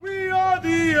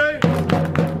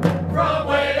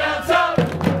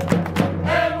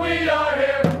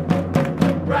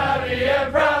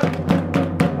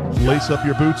lace up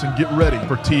your boots and get ready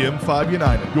for TM5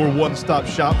 United, your one-stop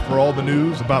shop for all the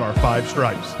news about our five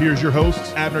stripes. Here's your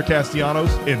hosts, Abner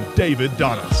Castellanos and David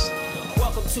Donis.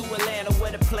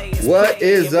 What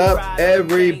is up,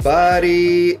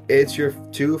 everybody? It's your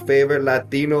two favorite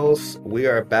Latinos. We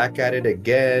are back at it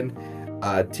again.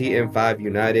 TM5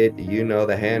 United, you know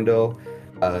the handle.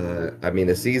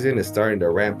 The season is starting to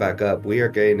ramp back up. We are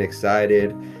getting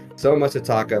excited. So much to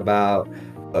talk about.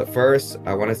 But first,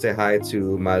 I want to say hi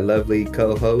to my lovely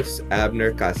co-host,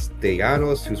 Abner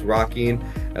Castellanos, who's rocking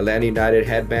Atlanta United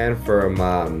headband from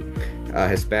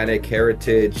Hispanic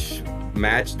Heritage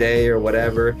Match Day or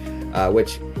whatever,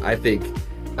 which I think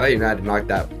Atlanta United knocked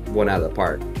that one out of the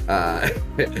park.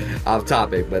 Off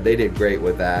topic, but they did great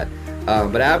with that.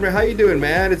 But Abner, how you doing,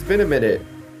 man? It's been a minute.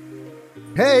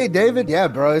 Hey, David. Yeah,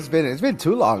 bro. It's been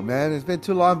too long, man. It's been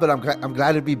too long, but I'm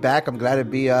glad to be back. I'm glad to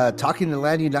be talking to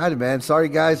Atlanta United, man. Sorry,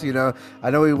 guys. I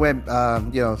know we went,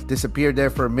 disappeared there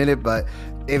for a minute, but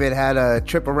David had a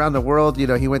trip around the world.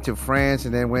 He went to France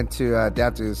and then went to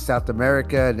down to South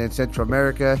America and then Central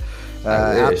America,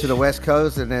 out to the West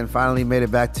Coast, and then finally made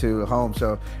it back to home.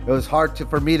 So it was hard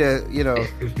for me to,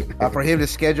 for him to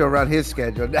schedule around his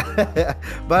schedule.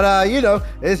 But,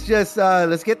 it's just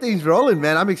let's get things rolling,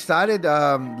 man. I'm excited.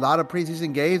 A lot of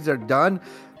preseason games are done.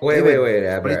 Wait,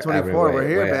 Abner, 2024, we're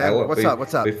here, man.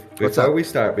 What's up?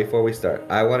 Before we start,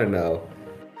 I want to know,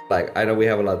 I know we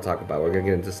have a lot to talk about. We're going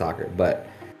to get into soccer, but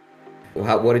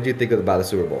what did you think about the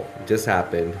Super Bowl? It just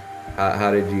happened.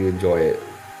 How did you enjoy it?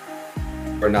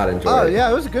 Or not enjoy it? Oh, yeah,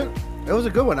 it was a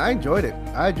good one. I enjoyed it.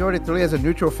 I enjoyed it really as a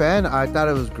neutral fan. I thought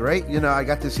it was great. I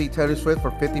got to see Taylor Swift for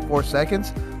 54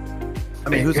 seconds. I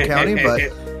mean, who's counting? But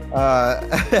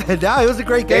no, it was a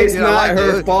great game. It's not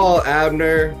her fault,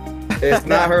 Abner. It's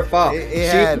not her fault. She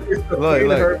had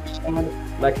her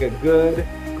like a good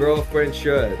girlfriend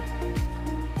should.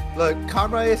 Look,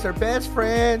 Kamra is her best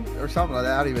friend or something like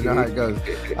that. I don't even know how it goes.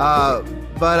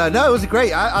 But no, it was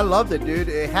great. I loved it, dude.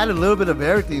 It had a little bit of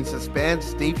everything: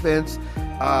 suspense, defense,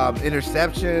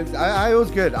 interceptions. It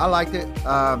was good. I liked it.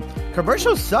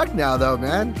 Commercials suck now, though,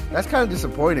 man. That's kind of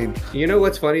disappointing. You know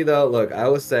what's funny though? Look, I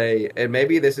would say, and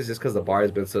maybe this is just because the bar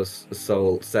has been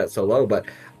so set so low, but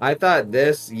I thought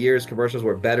this year's commercials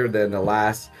were better than the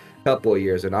last couple of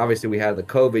years. And obviously, we had the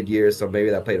COVID years, so maybe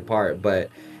that played a part. But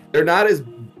they're not as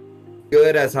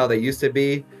good as how they used to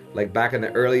be, like back in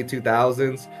the early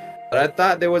 2000s. But I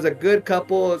thought there was a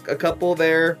couple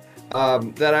there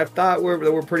that I thought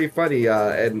were pretty funny.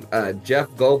 And Jeff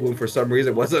Goldblum, for some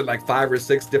reason, wasn't like 5 or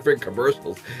 6 different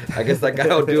commercials. I guess that guy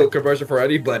don't do a commercial for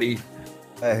anybody.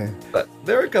 But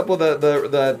there were a couple.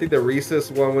 I think the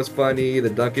Reese's one was funny. The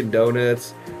Dunkin'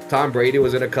 Donuts. Tom Brady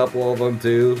was in a couple of them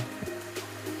too.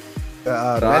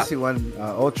 Messi one,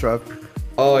 Ultra.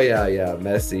 Oh yeah,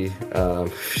 Messi.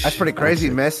 That's pretty crazy.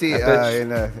 Messi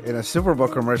in a Super Bowl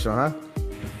commercial, huh?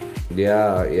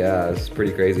 Yeah, it's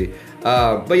pretty casy.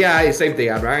 But yeah, same thing.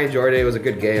 I enjoyed it. It was a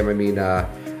good game. I mean, a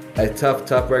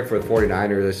tough break for the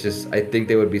 49ers. It's just, I think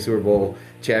they would be Super Bowl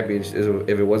champions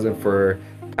if it wasn't for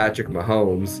Patrick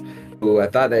Mahomes, who I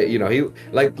thought that, he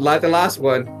like the last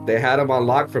one, they had him on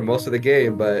lock for most of the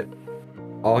game, but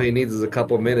all he needs is a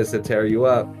couple minutes to tear you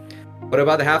up. What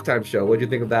about the halftime show? What do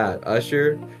you think of that?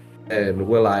 Usher and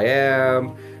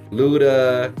will.i.am,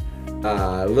 Luda,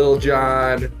 Lil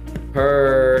Jon,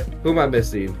 her. Who am I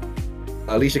missing?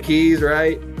 Alicia Keys,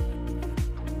 right?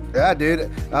 Yeah,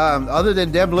 dude. Other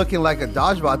than them looking like a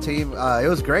dodgeball team, it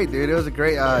was great, dude. It was a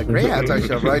great halftime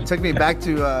show, bro. It took me back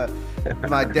to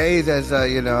my days as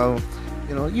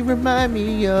you remind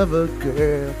me of a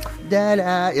girl.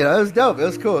 Da-da. It was dope. It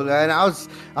was cool, man. I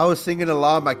was singing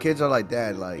along. My kids are like,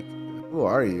 Dad, like, who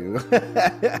are you?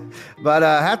 But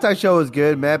halftime show was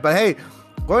good, man. But hey,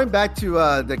 going back to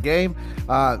the game,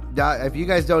 if you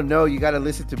guys don't know, you got to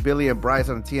listen to Billy and Bryce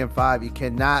on the TM5. You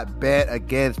cannot bet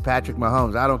against Patrick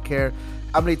Mahomes. I don't care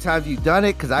how many times you've done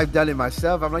it, because I've done it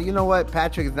myself. I'm like, you know what?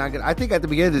 Patrick is not good. I think at the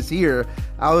beginning of this year,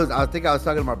 I was talking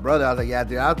to my brother. I was like, yeah,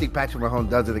 dude, I don't think Patrick Mahomes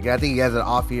does it again. I think he has an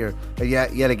off year. But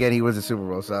yet again, he wins the Super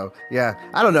Bowl. So, yeah,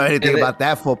 I don't know anything about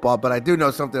that football, but I do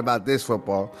know something about this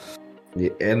football. Yeah,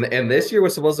 and this year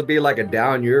was supposed to be like a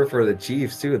down year for the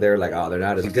Chiefs too. They're like, oh, they're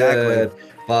not as good,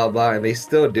 blah blah, and they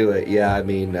still do it. Yeah, I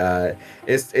mean,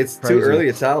 it's too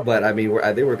early to tell, but I mean,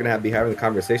 I think we're gonna be having the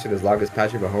conversation as long as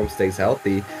Patrick Mahomes stays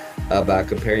healthy about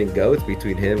comparing goats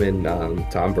between him and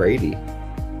Tom Brady.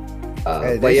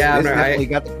 But yeah, definitely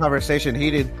got the conversation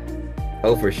heated.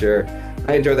 Oh, for sure.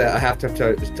 I enjoyed that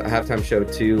halftime show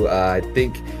too. I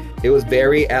think it was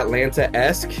very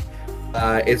Atlanta-esque.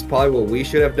 It's probably what we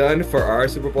should have done for our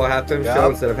Super Bowl halftime show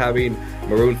instead of having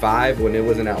Maroon 5 when it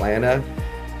was in Atlanta.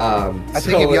 I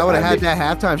think if y'all would have had that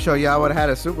halftime show, y'all would have had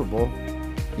a Super Bowl.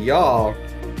 Y'all,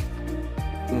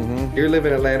 you're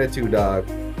living in Atlanta too, dog.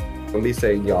 Let me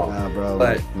say y'all. Nah, bro.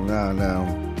 But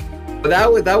no. But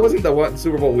that wasn't the one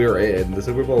Super Bowl we were in. The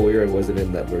Super Bowl we were in wasn't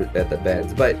at the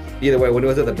Benz. But either way, when it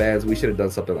was at the Benz, we should have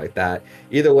done something like that.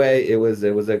 Either way, it was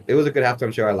a good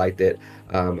halftime show. I liked it.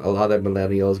 A lot of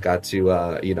millennials got to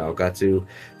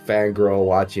fangirl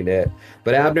watching it.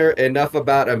 But Abner, enough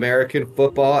about American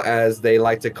football, as they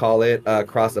like to call it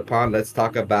across the pond. Let's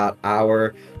talk about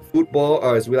our football,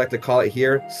 or as we like to call it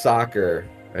here, soccer.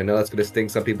 I know that's going to sting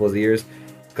some people's ears.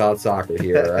 It's called soccer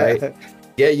here, all right?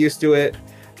 Get used to it.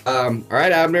 All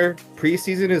right, Abner,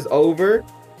 preseason is over.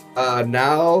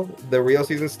 Now the real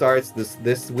season starts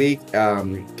this week.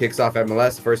 Kicks off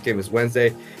MLS. First game is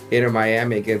Wednesday. Inter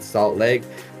Miami against Salt Lake.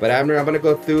 But Abner, I'm going to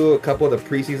go through a couple of the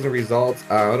preseason results.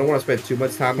 I don't want to spend too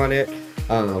much time on it.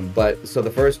 But so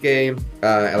the first game,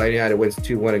 Atlanta United wins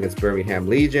 2-1 against Birmingham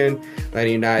Legion.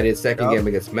 Atlanta United second game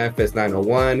against Memphis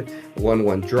 9-1,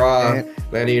 1-1 draw.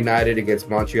 Atlanta United against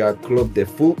Montreal Club de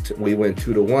Foot, we win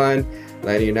 2-1.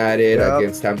 Atlanta United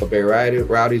against Tampa Bay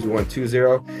Rowdies, we won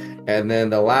 2-0. And then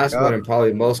the last one, and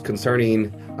probably most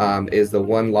concerning, is the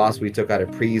one loss we took out of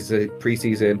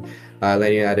preseason.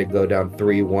 Atlanta United go down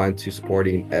 3-1 to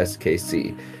Sporting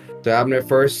SKC. So Abner,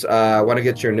 first, I want to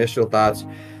get your initial thoughts.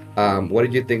 What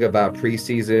did you think about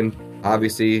preseason?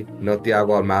 Obviously, no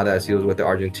Thiago Almada, as he was with the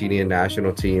Argentinian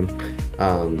national team,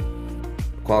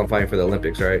 qualifying for the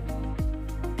Olympics, right?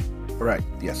 Right.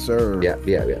 Yes, sir.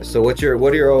 Yeah. So what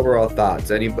are your overall thoughts?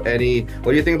 Any what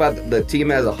do you think about the team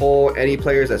as a whole? Any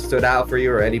players that stood out for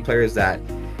you, or any players that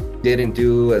didn't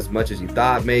do as much as you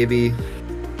thought maybe?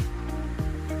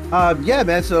 Yeah,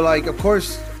 man. So like, of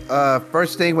course,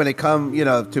 first thing when it come,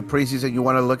 to preseason, you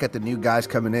want to look at the new guys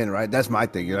coming in, right? That's my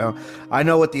thing, I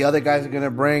know what the other guys are going to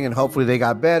bring, and hopefully they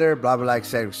got better, blah, blah, blah, et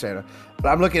cetera, et cetera. But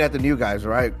I'm looking at the new guys,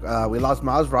 right? We lost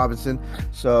Miles Robinson,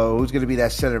 so who's going to be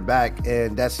that center back?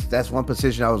 And that's one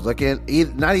position I was looking at.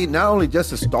 Not only just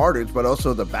the starters, but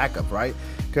also the backup, right?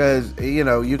 Because,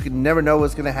 you can never know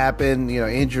what's going to happen,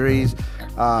 injuries.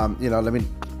 Let me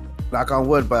knock on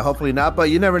wood, but hopefully not.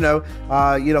 But you never know.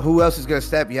 Who else is going to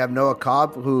step? You have Noah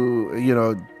Cobb, who,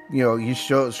 he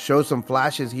shows some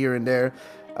flashes here and there.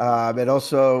 And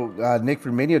also Nick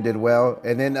Firmino did well.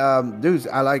 And then, dudes,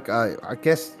 I like, I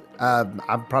guess,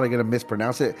 I'm probably going to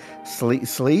mispronounce it.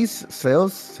 Sleaze?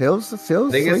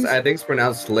 I think it's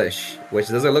pronounced Slish, which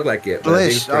doesn't look like it.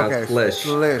 Slish, okay.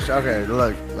 Slish, okay.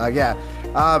 Look, yeah.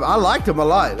 I liked him a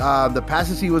lot. The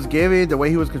passes he was giving, the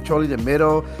way he was controlling the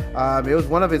middle. It was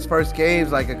one of his first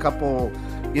games, like a couple,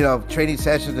 training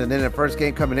sessions, and then the first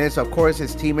game coming in. So, of course,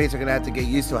 his teammates are going to have to get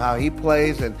used to how he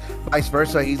plays, and vice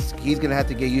versa. He's going to have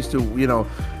to get used to,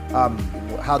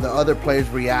 how the other players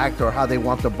react or how they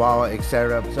want the ball,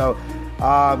 etc. So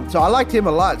I liked him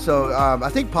a lot. So I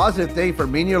think positive thing,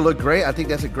 Firmino looked great. I think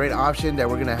that's a great option that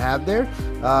we're going to have there.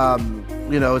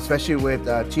 Especially with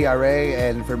TRA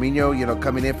and Firmino,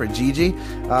 coming in for Gigi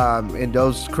in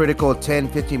those critical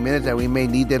 10, 15 minutes that we may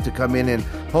need them to come in and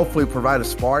hopefully provide a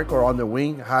spark or on the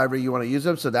wing, however you want to use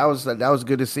them. So that was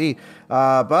good to see.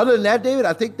 But other than that, David,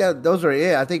 I think that those are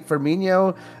it. I think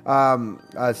Firmino,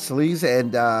 Sleaze,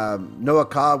 and Noah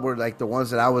Cobb were like the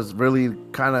ones that I was really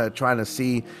kind of trying to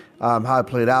see how it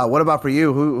played out. What about for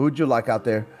you? Who'd you like out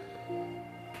there?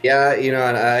 Yeah,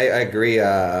 and I agree.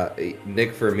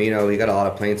 Nick Firmino, he got a lot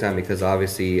of playing time because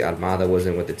obviously Almada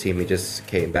wasn't with the team. He just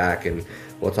came back, and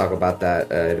we'll talk about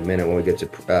that in a minute when we get to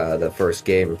the first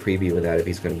game and previewing that, if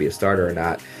he's going to be a starter or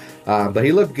not. But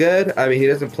he looked good. I mean, he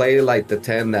doesn't play like the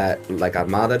 10 that like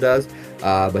Almada does,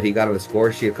 but he got on the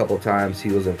score sheet a couple times.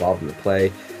 He was involved in the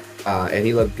play. And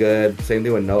he looked good. Same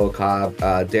thing with Noah Cobb.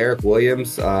 Derek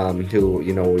Williams, who,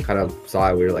 we kind of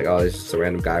saw it. We were like, oh, it's just a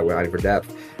random guy. We're hiding for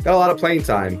depth. Got a lot of playing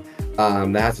time.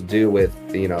 That has to do with,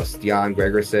 Stian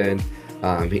Gregerson.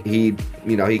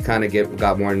 He kind of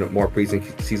got more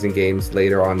preseason games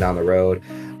later on down the road.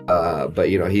 But,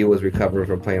 he was recovering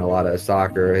from playing a lot of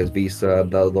soccer, his visa,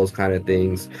 those kind of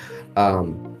things.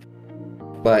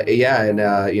 But yeah, and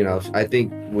I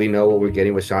think we know what we're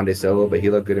getting with Sean De Silva, but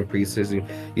he looked good in preseason.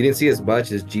 You didn't see as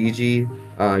much as Gigi.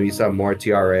 You saw more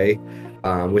TRA,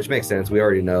 which makes sense. We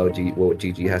already know what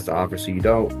Gigi has to offer, so you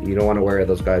don't want to wear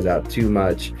those guys out too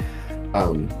much.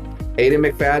 Aiden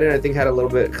McFadden, I think, had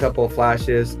a couple of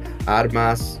flashes.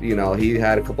 Admas, he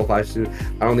had a couple of flashes.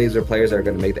 I don't think these are players that are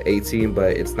going to make the A team,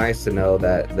 but it's nice to know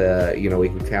that we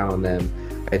can count on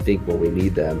them, I think, when we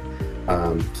need them.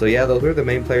 So yeah, those were the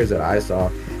main players that I saw.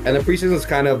 And the preseason was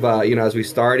kind of, as we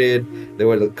started, there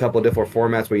were a couple of different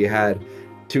formats where you had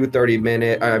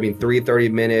three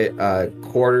 30-minute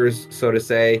quarters, so to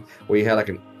say, where you had like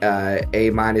an A-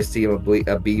 team,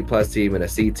 a B+ team, and a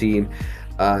C team.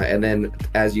 And then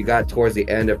as you got towards the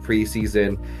end of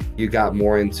preseason, you got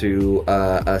more into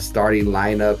a starting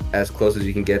lineup as close as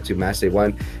you can get to match day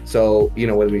one. So,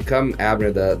 when we come,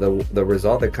 Abner, the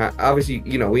result that obviously,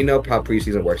 we know how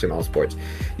preseason works in all sports.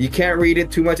 You can't read it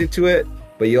too much into it,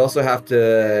 but you also have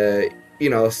to,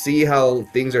 see how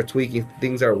things are tweaking,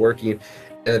 things are working.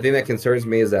 And the thing that concerns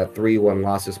me is that 3-1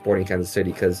 loss to Sporting Kansas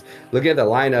City, because looking at the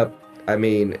lineup, I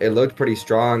mean, it looked pretty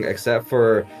strong, except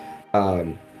for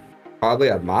probably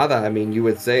Armada. I mean, you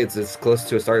would say it's as close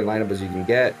to a starting lineup as you can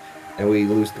get, and we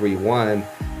lose 3-1.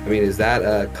 I mean, is that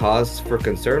a cause for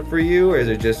concern for you, or is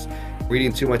it just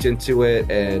reading too much into it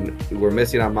and we're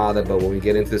missing Armada, but when we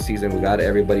get into the season, we got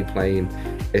everybody playing.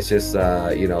 It's just,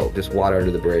 just water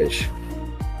under the bridge.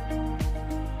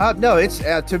 No, it's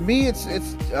to me, it's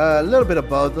a little bit of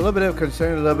both, a little bit of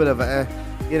concern, a little bit of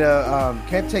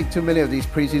can't take too many of these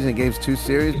preseason games too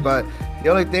serious. But the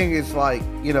only thing is, like,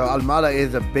 Almada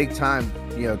is a big time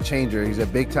changer. He's a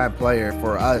big time player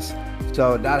for us.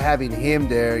 So not having him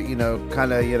there,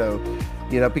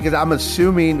 because I'm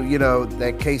assuming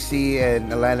that KC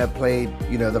and Atlanta played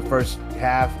the first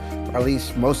half, or at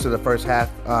least most of the first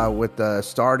half with the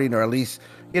starting, or at least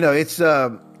it's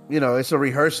it's a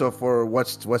rehearsal for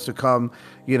what's to come.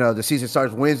 The season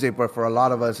starts Wednesday, but for a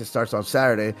lot of us, it starts on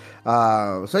Saturday.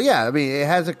 So yeah, I mean, it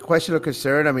has a question of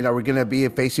concern. I mean, are we going to be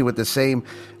facing with the same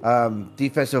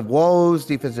defensive woes,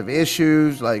 defensive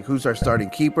issues? Like, who's our starting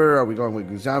keeper? Are we going with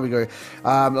Guzan?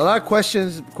 A lot of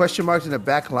question marks in the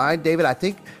back line, David. I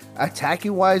think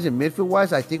attacking wise and midfield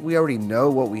wise, I think we already know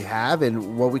what we have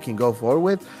and what we can go forward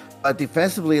with.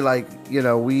 Defensively, I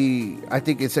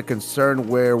think it's a concern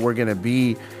where we're going to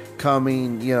be come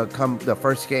the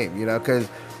first game, because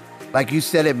like you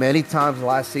said it many times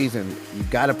last season, you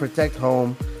got to protect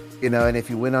home, and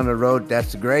if you win on the road,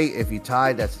 that's great. If you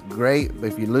tie, that's great. But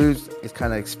if you lose, it's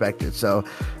kind of expected. So,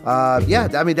 yeah,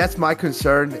 I mean, that's my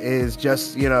concern, is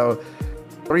just,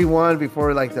 3-1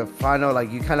 before like the final, like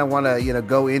you kind of want to,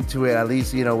 go into it at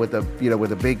least, with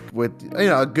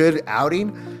a good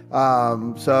outing.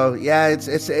 So yeah,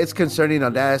 it's concerning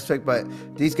on that aspect, but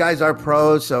these guys are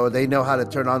pros, so they know how to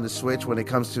turn on the switch when it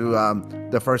comes to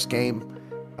the first game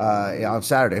on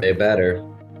Saturday. They better.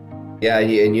 Yeah,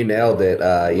 and you nailed it.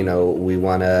 We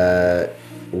want to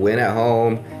win at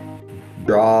home,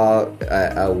 draw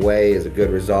away is a good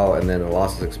result, and then a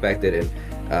loss is expected.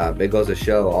 And it goes to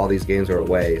show all these games are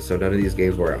away, so none of these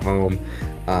games were at home.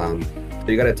 So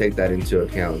you got to take that into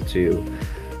account too.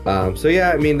 So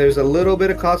yeah, I mean, there's a little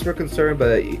bit of cause for concern,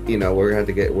 but we're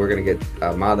gonna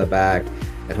get Mata back,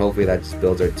 and hopefully that just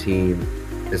builds our team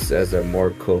as a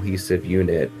more cohesive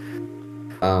unit.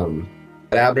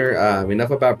 But Abner,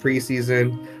 enough about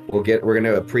preseason. We're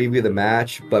gonna preview the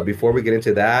match, but before we get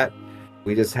into that,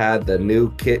 we just had the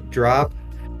new kit drop,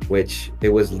 which it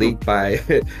was leaked by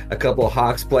a couple of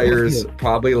Hawks players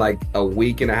probably like a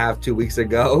week and a half, 2 weeks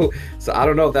ago. So I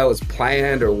don't know if that was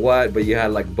planned or what, but you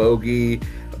had like Bogey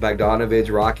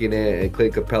Bogdanovic rocking it and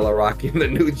Clint Capella rocking the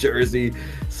new jersey.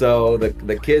 So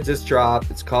the kit just dropped.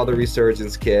 It's called the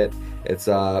Resurgence kit. It's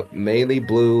mainly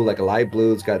blue, like a light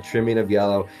blue. It's got trimming of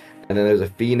yellow. And then there's a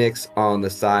phoenix on the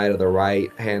side of the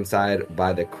right-hand side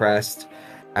by the crest.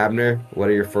 Abner, what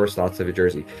are your first thoughts of your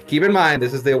jersey? Keep in mind,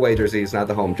 this is the away jersey. It's not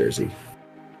the home jersey.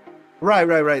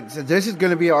 Right. So this is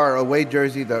going to be our away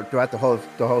jersy throughout the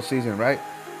whole season, right?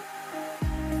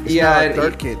 It's our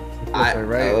third kit,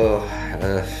 right?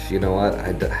 You know what?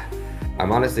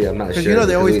 I'm honestly, I'm not sure. Because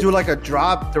they always do like a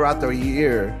drop throughout the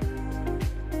year.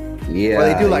 Yeah,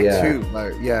 well, they do like two.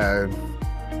 Yeah.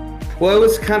 Well, it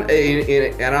was kind of,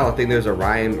 and I don't think there's a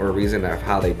rhyme or reason of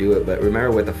how they do it, but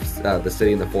remember with the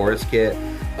City in the Forest kit,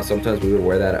 sometimes we would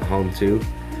wear that at home too.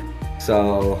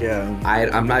 So yeah,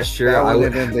 I'm not sure. I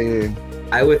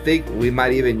would think we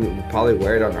might even probably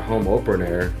wear it on our home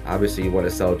opener. Obviously, you want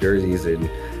to sell jerseys and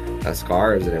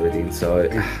scarves and everything, so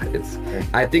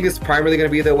I think it's primarily going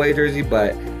to be the away jersey,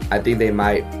 but I think they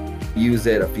might use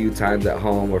it a few times at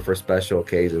home or for special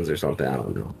occasions or something. I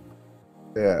don't know.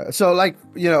 Yeah. So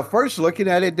first looking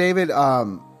at it, David,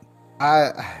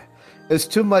 it's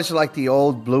too much like the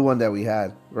old blue one that we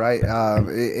had, right?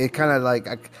 It kind of like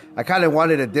I kind of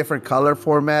wanted a different color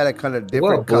format, a kind of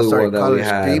different color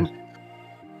scheme.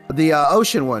 The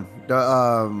ocean one,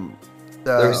 the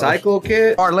recycle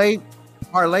kit,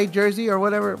 parlay jersey or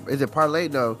whatever. Is it parlay?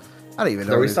 No, I don't even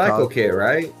know. The recycle kit,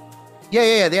 right?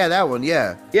 Yeah, that one.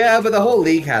 Yeah, but the whole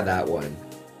league had that one.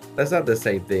 That's not the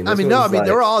same thing.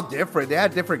 They're all different. They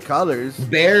had different colors.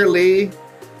 Barely.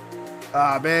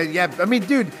 Man, yeah. I mean,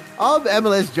 dude, all the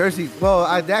MLS jerseys, well,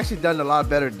 I've actually done a lot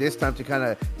better this time to kind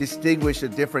of distinguish the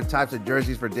different types of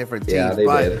jerseys for different teams. Yeah, they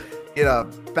did. You know,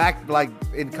 back like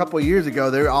in a couple of years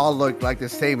ago, they all looked like the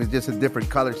same. It's just a different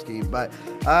color scheme. But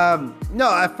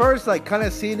no, at first, like kind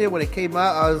of seeing it when it came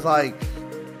out, I was like,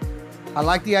 I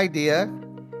like the idea.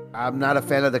 I'm not a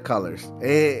fan of the colors.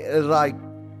 It's like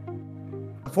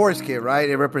a forest kit, right?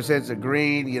 It represents a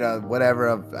green, you know, whatever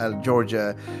of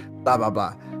Georgia, blah, blah,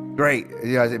 blah. Great.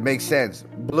 You know, it makes sense.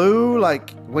 Blue,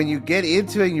 like when you get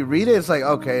into it and you read it, it's like,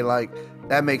 okay, like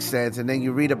that makes sense. And then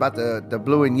you read about the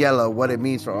blue and yellow, what it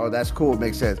means for, oh, that's cool. It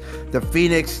makes sense. The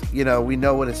Phoenix, you know, we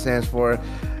know what it stands for.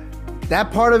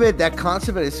 That part of it, that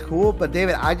concept is cool. But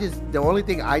David, the only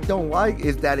thing I don't like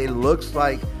is that it looks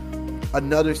like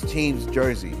another team's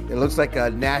jersey. It looks like a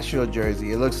national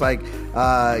jersey. It looks like,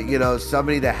 you know,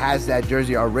 somebody that has that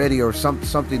jersey already or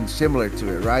something similar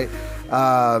to it, right?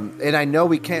 And I know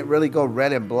we can't really go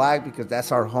red and black because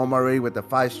that's our home already with the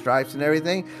 5 stripes and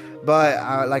everything.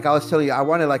 But like I was telling you, I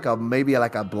wanted maybe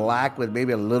a black with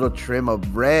maybe a little trim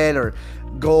of red or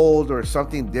gold or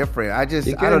something different. I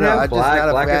don't know. I black. Just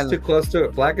not black a fan. is too close to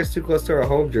it. Black is too close to our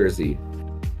home jersey.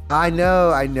 I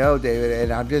know,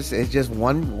 David, and it's just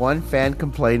one fan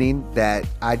complaining that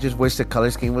I just wish the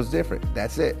color scheme was different.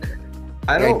 That's it.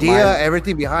 I The don't idea, mind.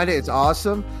 everything behind it, it's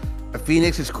awesome. The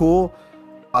Phoenix is cool,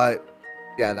 but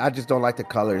yeah, I just don't like the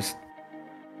colors.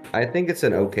 I think it's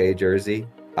an okay jersey.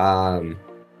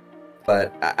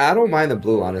 But I don't mind the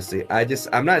blue, honestly.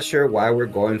 I'm not sure why we're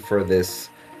going for this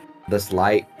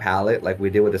light palette like we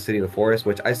did with the City of the Forest,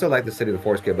 which I still like the City of the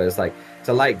Forest kit, but it's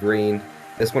a light green.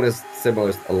 This one is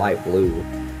similar to a light blue.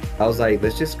 I was like,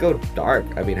 let's just go dark.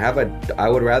 I mean, I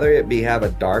would rather it have a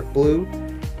dark blue,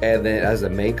 and then as a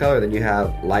main color, then you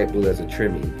have light blue as a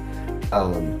trimming.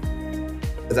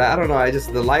 Cause I don't know,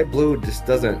 the light blue just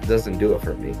doesn't do it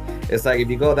for me. It's like if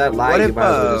you go that light, you might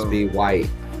as well just be white.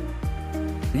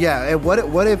 Yeah, and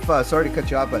what if sorry to cut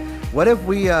you off, but what if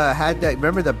we had that?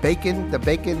 Remember the bacon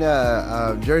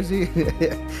jersey,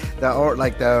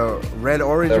 the red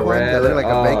orange one that looked like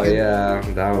a bacon. Yeah,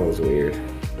 that one was weird.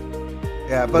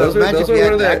 Yeah, but imagine if you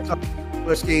had that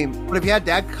color scheme. What if you had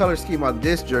that color scheme on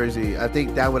this jersey? I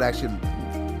think that would actually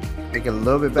make it a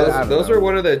little bit better. Those were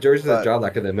one of the jerseys that dropped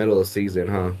like in the middle of the season,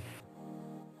 huh?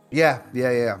 Yeah.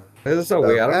 This is so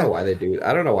weird. I don't know why they do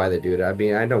it. I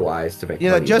mean, I know why. It's to make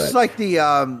money, just like the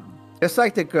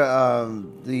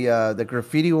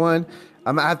graffiti one.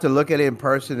 I'm gonna have to look at it in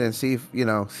person and see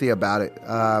about it.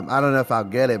 I don't know if I'll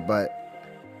get it, but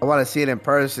I want to see it in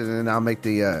person, and I'll make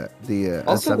the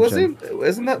also assumption.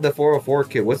 Isn't that the 404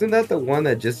 kit? Wasn't that the one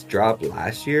that just dropped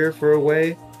last year for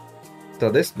Away? So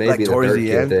this may be the third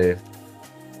kit.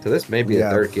 So this may be the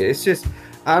third kit. It's just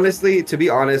honestly, to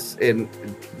be honest, in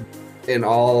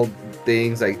all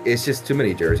things, like it's just too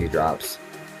many jersey drops.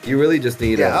 You really just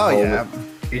need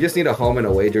you just need a home and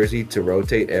away jersey to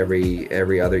rotate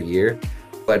every other year.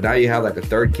 But now you have like a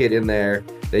third kit in there.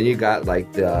 Then you got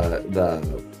like the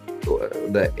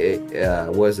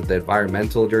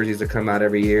environmental jerseys that come out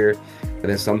every year, and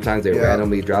then sometimes they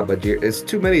randomly drop a year. It's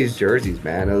too many jerseys,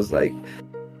 man. It was like,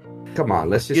 come on,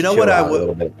 let's just chill out a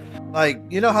little bit. Like,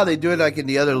 you know how they do it like in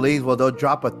the other leagues? Well, they'll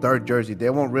drop a third jersey. They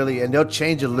won't really, and they'll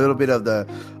change a little bit of the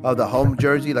home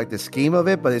jersey, like the scheme of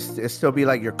it, but it still be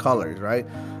like your colors, right?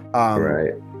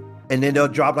 Right. And then they'll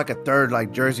drop like a third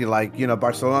like jersey, like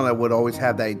Barcelona would always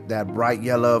have that bright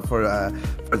yellow for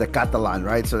the Catalan,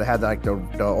 right? So they had like the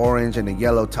orange and the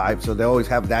yellow type. So they always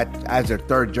have that as their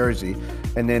third jersey,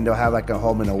 and then they'll have like a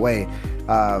home and away.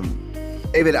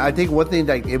 David, I think one thing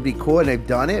like it'd be cool, and they've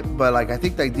done it, but like I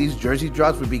think like these jersey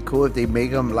drops would be cool if they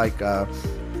make them like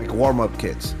warm up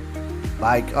kits.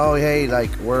 Like, oh hey, like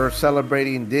we're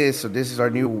celebrating this, so this is our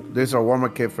warm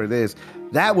up kit for this.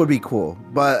 That would be cool.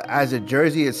 But as a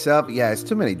jersey itself, yeah, it's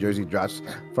too many jersey drops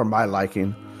for my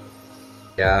liking.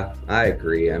 Yeah, I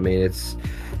agree. I mean, it's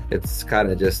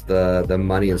kind of just the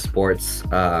money in sports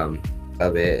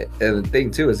of it. And the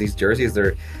thing too is these jerseys,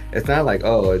 it's not like,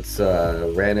 oh, it's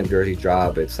a random jersey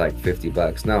drop, it's like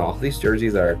 $50. No, all these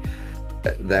jerseys that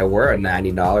were at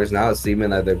 $90 now, it's seeming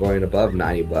like they're going above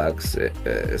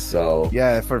 $90. So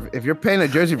yeah, if you're paying a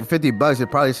jersey for $50,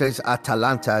 it probably says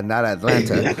Atalanta, not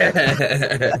Atlanta.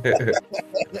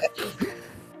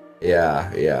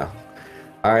 yeah.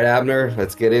 All right, Abner,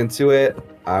 let's get into it.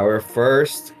 Our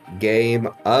first game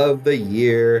of the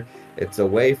year. It's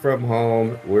away from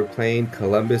home. We're playing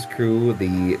Columbus Crew,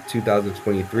 the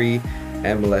 2023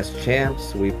 MLS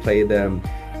champs. We play them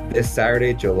this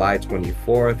Saturday, July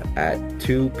 24th at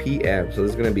 2 p.m. So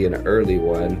this is going to be an early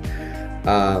one.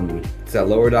 It's at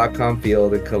lower.com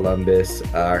field in Columbus.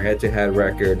 Our head-to-head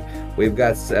record, we've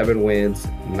got 7 wins,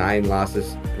 9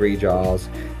 losses, 3 draws.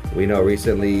 We know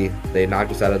recently they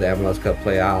knocked us out of the MLS Cup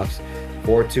playoffs,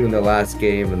 4-2 in the last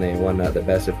game, and they won the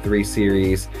best of 3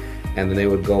 series, and then they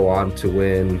would go on to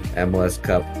win MLS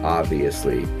Cup,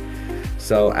 obviously.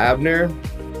 So Abner,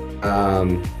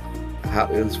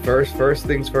 first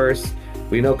things first.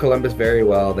 We know Columbus very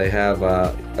well. They have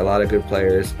a lot of good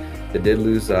players. They did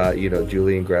lose,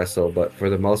 Julian Gressel, but for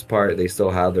the most part, they still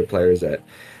have their players that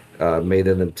made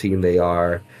them the team they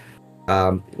are.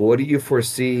 What do you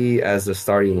foresee as the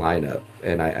starting lineup?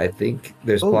 And I think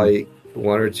there's probably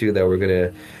one or two that we're going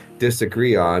to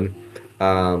disagree on.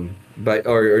 But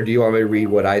do you want me to read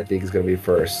what I think is going to be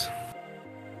first?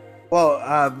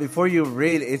 Well, before you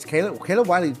read, it's Caleb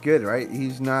Wiley's good, right?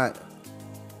 He's not.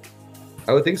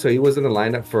 I would think so. He was in the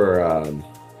lineup for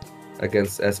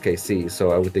against SKC,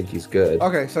 so I would think he's good.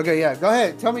 Okay, yeah. Go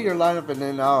ahead, tell me your lineup, and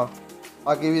then I'll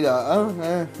give you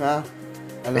the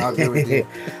and I'll give it to you.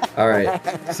 All right.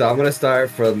 So I'm gonna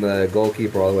start from the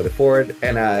goalkeeper all the way to forward.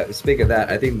 And speaking of that,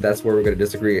 I think that's where we're gonna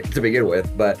disagree to begin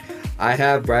with. But I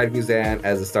have Brad Guzan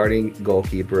as a starting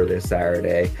goalkeeper this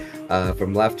Saturday.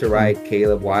 From left to right,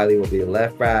 Caleb Wiley will be the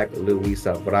left back, Luis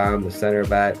Abram, the center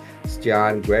back,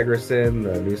 Stian Gregerson,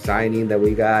 the new signing that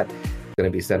we got, going to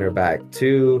be center back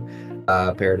 2,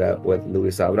 paired up with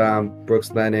Luis Abram,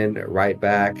 Brooks Lennon, right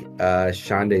back,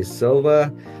 Shande Silva,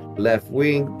 left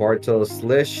wing, Bartosz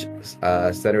Slish,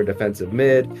 center defensive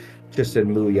mid,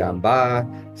 Tristan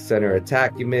Muyamba, center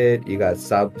attacking mid, you got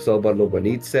Soba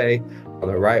Lobanice, on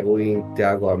the right wing,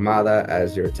 Thiago Armada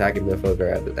as your attacking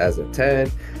midfielder as a 10.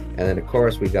 And then, of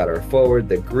course, we got our forward,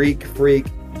 the Greek freak,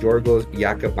 Giorgos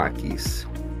Yakimakis.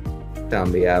 Tell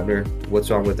me, Abner, what's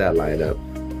wrong with that lineup?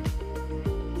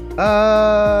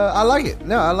 I like it.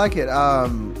 No, I like it.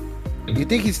 You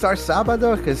think he starts Saba,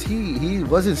 though? Because he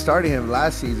wasn't starting him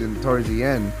last season towards the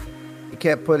end. He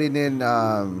kept putting in...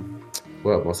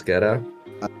 Mosquera?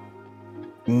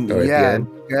 Mosquera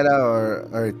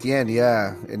or Etienne,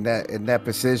 yeah, in that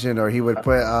position. Or he would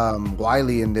put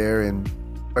Wiley in there and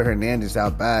put Hernandez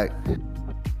out back.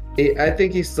 I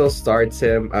think he still starts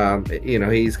him.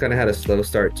 He's kind of had a slow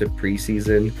start to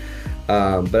preseason.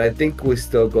 But I think we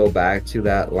still go back to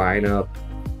that lineup.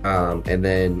 And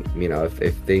then,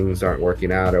 if things aren't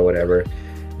working out or whatever,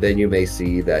 then you may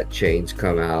see that change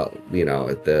come out,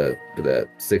 at the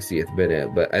 60th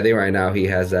minute. But I think right now he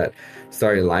has that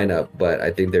starting lineup. But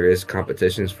I think there is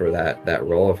competitions for that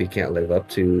role if he can't live up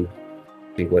to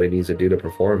what he needs to do to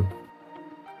perform.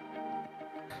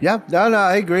 Yeah, no,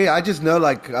 I agree. I just know,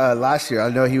 last year,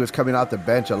 I know he was coming off the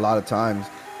bench a lot of times,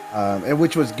 and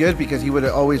which was good because he would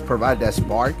always provide that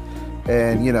spark,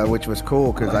 and which was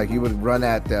cool because he would run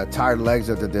at the tired legs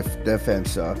of the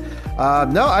defense. So,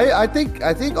 I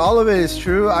think all of it is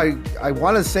true. I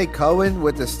want to say Cohen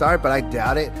with the start, but I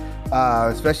doubt it,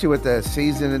 especially with the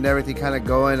season and everything kind of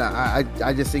going.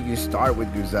 I just think you start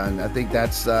with Guzan. I think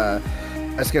that's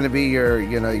going to be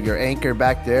your anchor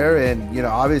back there, and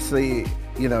obviously.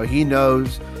 He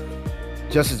knows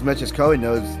just as much as Cohen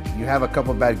knows you have a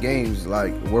couple bad games,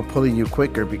 we're pulling you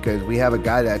quicker because we have a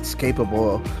guy that's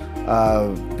capable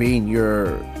of being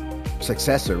your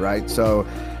successor, right? So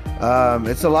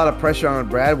it's a lot of pressure on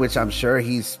Brad, which I'm sure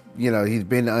he's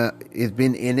been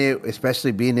in it,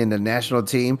 especially being in the national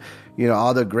team.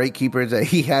 All the great keepers that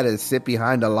he had to sit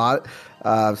behind a lot.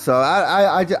 So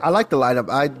I like the lineup.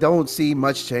 I don't see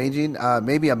much changing.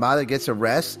 Maybe Amada gets a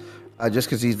rest. Just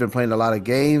because he's been playing a lot of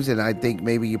games, and I think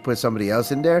maybe you put somebody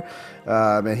else in there,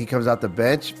 and he comes out the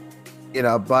bench,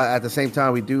 But at the same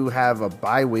time, we do have a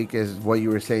bye week, is what you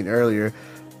were saying earlier,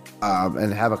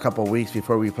 and have a couple weeks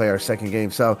before we play our second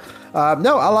game. So,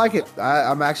 no, I like it.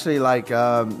 I'm actually I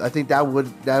think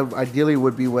that ideally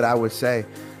would be what I would say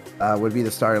would be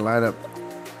the starting lineup.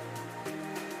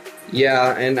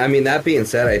 Yeah, and I mean that being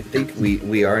said, I think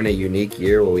we are in a unique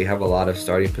year where we have a lot of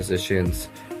starting positions.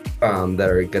 That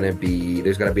are going to be,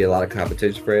 there's going to be a lot of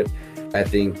competition for it. I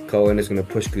think Cohen is going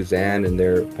to push Guzan, and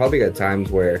there probably got times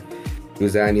where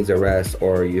Guzan needs a rest,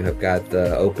 or you have got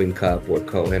the Open Cup where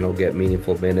Cohen will get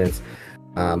meaningful minutes.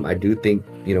 I do think,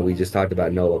 we just talked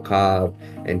about Noah Cobb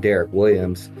and Derek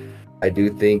Williams. I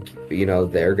do think,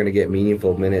 they're going to get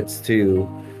meaningful minutes too.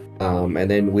 And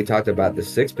then we talked about the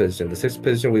sixth position. The sixth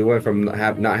position, we went from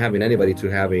not having anybody to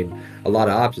having a lot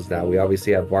of options now. We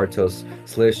obviously have Bartosz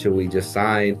Slish, who we just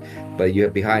signed, but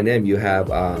behind him you have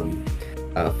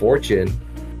Fortune,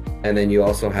 and then you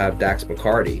also have Dax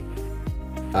McCarty.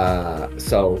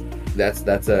 So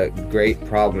that's a great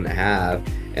problem to have.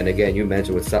 And again, you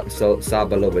mentioned with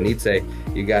Saba Lobanice,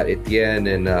 you got Etienne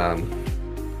and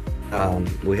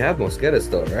We have Mosqueda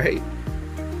still, right?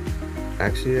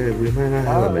 Actually, we might not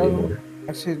have him anymore.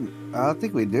 Actually, I don't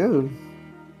think we do.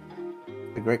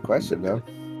 A great question, though.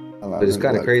 But it's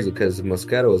kind of crazy because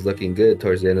Mosqueda was looking good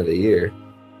towards the end of the year.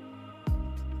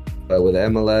 But with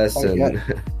MLS and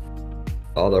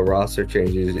all the roster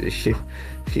changes,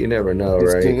 you never know,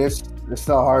 right? Dude, it's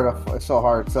so hard. It's so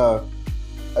hard. So,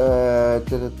 I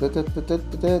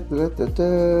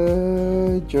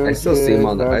still see him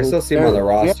on the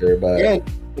roster, but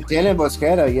Daniel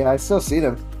Mosqueda, I still see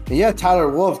them. And yeah, Tyler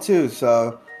Wolf too.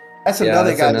 So that's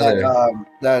another guy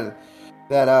that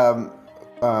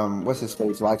what's his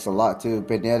face likes a lot too.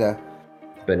 Pineda,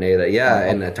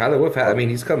 and Tyler Wolf.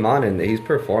 He's come on and he's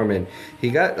performing. He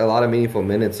got a lot of meaningful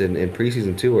minutes in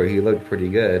preseason too, where he looked pretty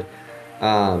good.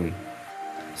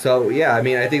 So yeah, I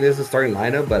think this is a starting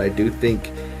lineup, but I do think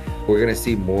we're gonna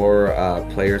see more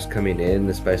players coming in,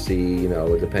 especially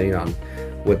depending on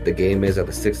what the game is at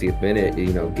the 60th minute.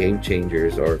 Game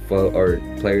changers or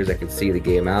players that can see the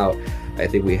game out. I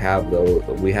think we have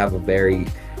a very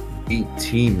deep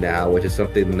team now, which is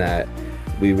something that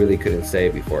we really couldn't say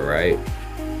before, right?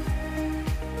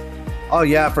 Oh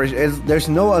yeah, there's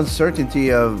no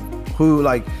uncertainty of who.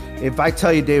 Like, if I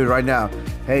tell you, David, right now,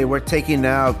 hey, we're taking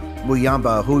out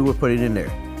Muyamba, who would put it in there?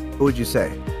 Who would you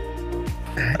say?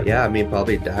 Yeah,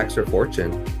 probably Dax or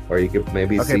Fortune, or you could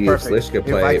maybe see if Slishka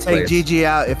play. If I take Gigi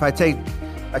out, I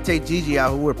take Gigi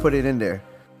out, who would put it in there?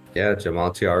 Yeah,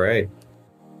 Jamal TRA.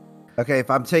 Okay, if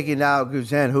I'm taking out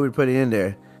Guzan, who would put it in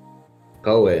there?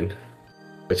 Cohen.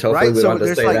 Which hopefully we don't have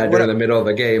to say that during the middle of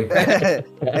a game. Hey,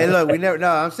 look, we never. No,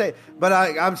 I'm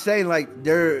saying like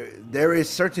there is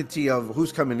certainty of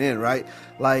who's coming in, right?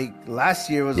 Like last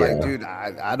year was like, dude,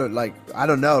 I don't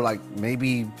know, like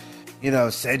maybe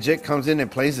Cedric comes in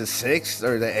and plays the 6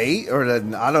 or the 8 or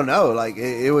the I don't know, like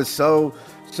it was so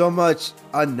much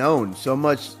unknown, so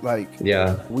much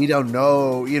we don't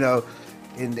know,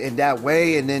 in that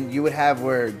way. And then you would have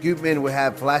where Gutman would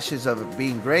have flashes of it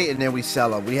being great, and then we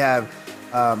sell him. We have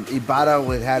Ibarra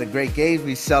had a great game,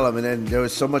 we sell him, and then there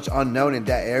was so much unknown in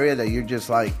that area that you're just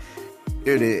like,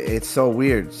 dude, it's so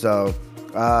weird. So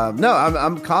no,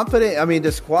 I'm confident.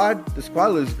 The squad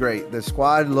looks great. The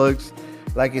squad looks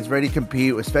like it's ready to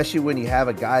compete, especially when you have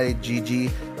a guy,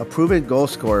 GG, a proven goal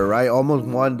scorer, right? Almost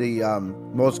won the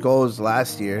most goals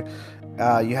last year.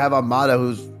 You have Amada,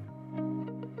 who's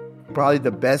probably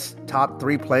the best top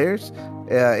 3 players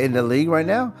in the league right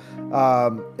now.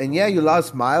 And yeah, you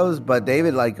lost Miles, but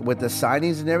David, like with the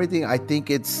signings and everything, I think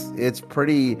it's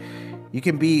pretty. You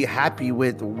can be happy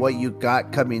with what you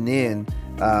got coming in.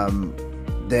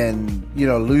 Than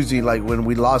losing, like when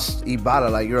we lost Ibarra,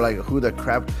 like you're like, who the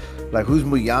crap, like who's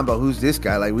Muyamba, who's this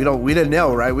guy? Like we didn't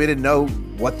know, right? We didn't know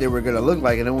what they were gonna look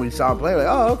like, and then when we saw them play, like,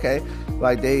 oh, okay,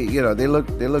 like they look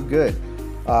good.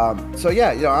 So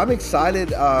yeah, I'm excited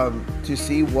to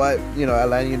see what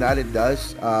Atlanta United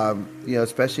does.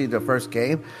 Especially the first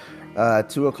game,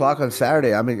 2:00 on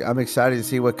Saturday. I'm excited to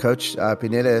see what Coach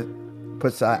Pineda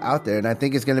puts out there, and I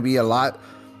think it's going to be a lot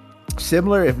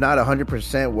similar, if not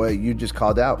 100%, what you just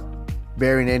called out,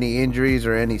 bearing any injuries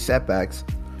or any setbacks.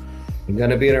 It's going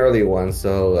to be an early one,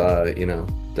 so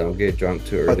don't get drunk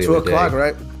too early. 2:00,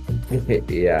 right?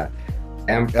 Yeah.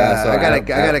 And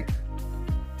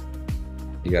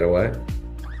You got a what?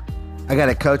 I got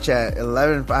a coach at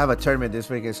 11. I have a tournament this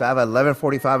weekend, so I have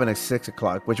 11:45 and a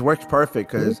 6:00, which works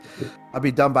perfect because I'll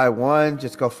be done by 1.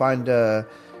 Just go find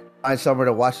somewhere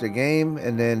to watch the game,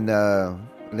 and then I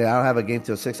don't have a game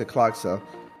till 6:00, so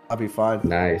I'll be fine.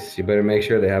 Nice. You better make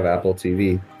sure they have Apple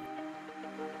TV.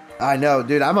 I know,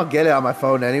 dude. I'm gonna get it on my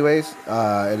phone anyways,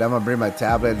 and I'm gonna bring my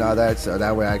tablet and all that, so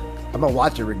that way I'm gonna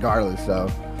watch it regardless. So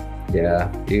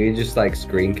yeah, you can just like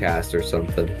screencast or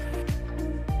something.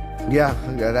 Yeah,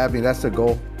 that's the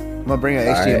goal. I'm gonna bring an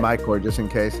HDMI cord just in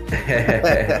case.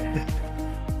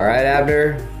 All right,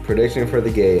 Abner, prediction for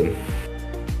the game.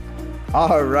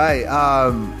 All right.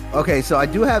 Okay, so I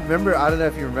do have. Remember, I don't know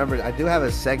if you remember. I do have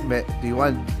a segment. Do you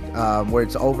want where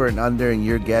it's over and under, and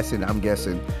you're guessing, I'm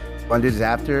guessing? You want to do this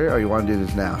after, or you want to do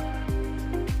this now?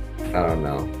 I don't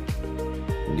know.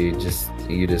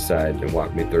 You decide and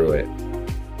walk me through it.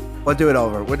 We'll do it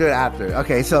over. We'll do it after.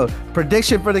 Okay, so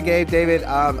prediction for the game, David.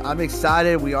 I'm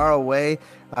excited. We are away.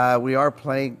 We are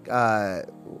playing.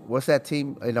 What's that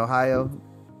team in Ohio?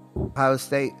 Ohio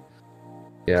State.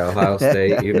 Yeah, Ohio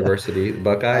State University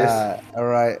Buckeyes. All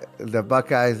right, the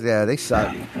Buckeyes. Yeah, they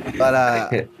suck.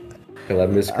 But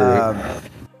Columbus Crew.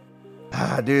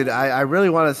 Dude, I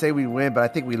really want to say we win, but I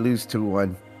think we lose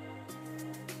 2-1.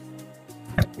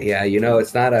 Yeah,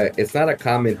 it's not a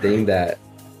common thing that.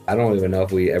 I don't even know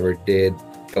if we ever did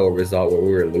go a result where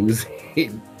we were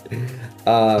losing.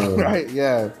 Right?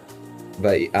 Yeah.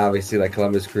 But obviously, like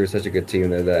Columbus Crew is such a good team.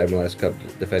 They're the MLS Cup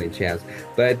defending champs.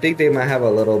 But I think they might have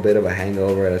a little bit of a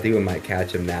hangover, and I think we might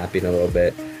catch them napping a little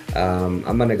bit. I'm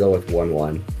gonna go with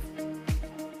 1-1.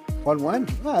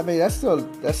 1-1. Well, I mean, that's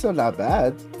still not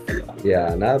bad.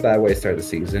 Yeah, not a bad way to start the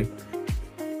season.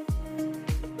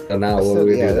 So now, what do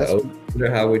we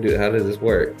do? How does this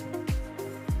work?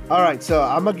 All right, so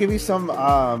I'm gonna give you some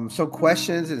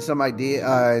questions and some idea,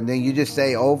 and then you just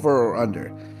say over or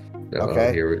under.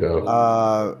 Okay. Here we go.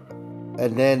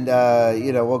 And then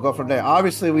we'll go from there.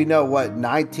 Obviously, we know what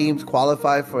 9 teams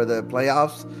qualify for the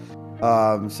playoffs.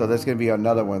 So there's gonna be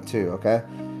another one too. Okay.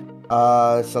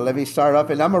 So let me start up,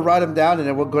 and I'm gonna write them down, and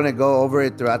then we're gonna go over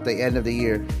it throughout the end of the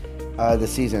year, the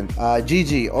season.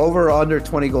 GG, over or under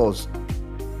 20 goals.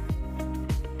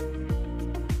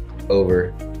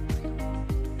 Over.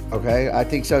 Okay, I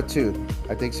think so too.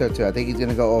 I think he's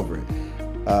gonna go over it.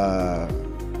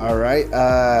 All right.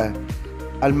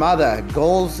 Almada,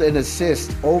 goals and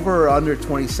assists, over or under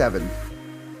 27?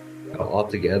 All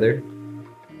together?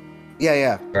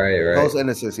 Yeah. Right. Goals and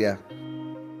assists, yeah.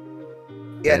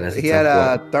 Yeah, He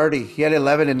had 30. He had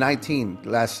 11 and 19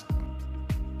 last.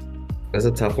 That's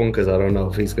a tough one because I don't know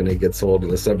if he's gonna get sold in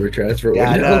the summer transfer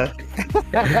window.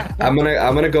 I'm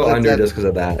gonna go under just because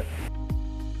of that.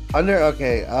 Under,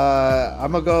 okay.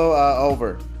 I'm gonna go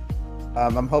over.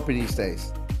 I'm hoping he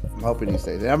stays.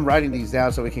 And I'm writing these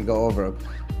down so we can go over them.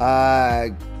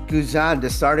 Guzan to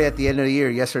start at the end of the year,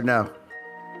 yes or no?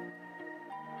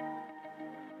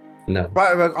 No.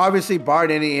 Obviously,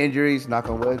 barred any injuries, knock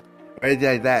on wood, or anything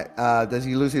like that. Does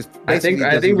he lose his? I think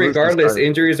regardless,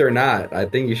 injuries or not, I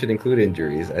think you should include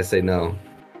injuries. I say no.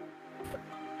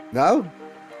 No.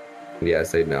 Yeah, I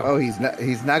say no. Oh, he's not.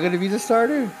 He's not going to be the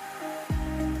starter.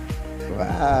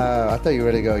 Wow, I thought you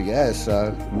were going to go yes.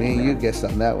 Me and you guessed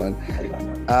on that one.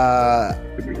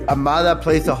 Amada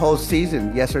plays the whole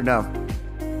season, yes or no?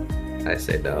 I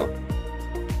say no.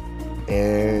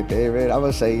 And David, I'm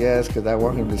going to say yes because I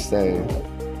want him to stay.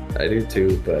 I do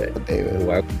too, but David,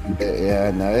 why?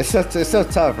 Yeah, no, it's so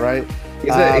tough, right?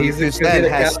 He's the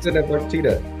captain of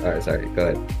Partita. All right, sorry, go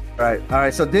ahead. All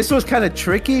right. So this was kind of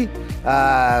tricky,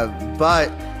 but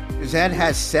Zan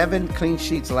has 7 clean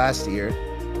sheets last year.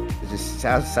 It just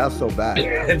sounds so bad.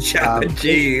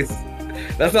 Jeez,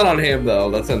 that's not on him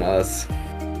though. That's on us.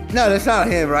 No, that's not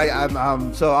on him, right?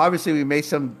 So obviously we made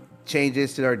some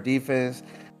changes to our defense.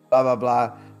 Blah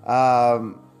blah blah.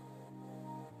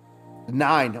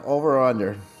 9 over or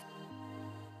under?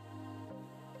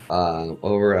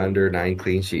 Over under 9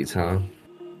 clean sheets, huh?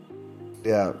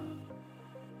 Yeah.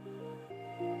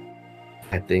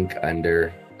 I think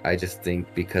under. I just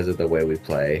think because of the way we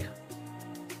play.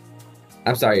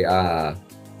 I'm sorry.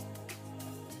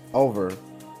 Over.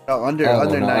 Oh, under. Oh,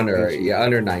 under no, 9. Under. Yeah,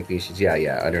 under 9 clean sheets.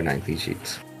 Yeah, under 9 clean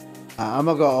sheets. I'm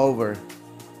gonna go over.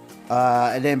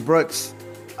 And then Brooks,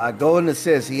 goal and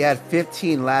assists. He had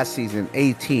 15 last season.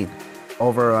 18.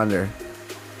 Over or under?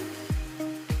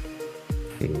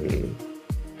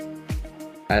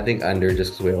 I think under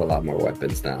just because we have a lot more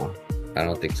weapons now. I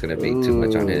don't think it's going to be too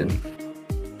much on him.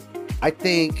 I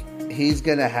think he's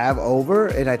going to have over,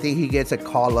 and I think he gets a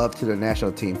call up to the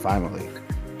national team finally.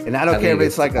 And I don't care if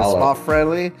it's like a small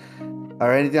friendly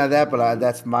or anything like that, but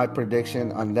that's my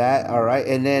prediction on that. All right.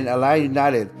 And then Atlanta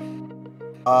United,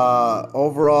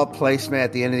 overall placement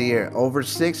at the end of the year, over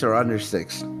 6 or under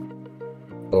 6?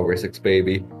 Over 6,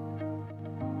 baby.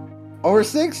 Over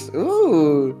 6?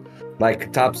 Ooh.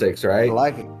 Like top 6, right? I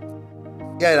like it.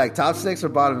 Yeah, like top 6 or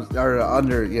bottom or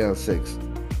under, 6.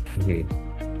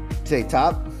 Mm-hmm. Say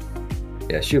top?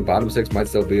 Yeah, shoot, bottom 6 might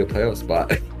still be a playoff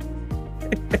spot.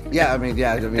 I mean,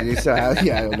 you still have,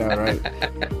 I know, right?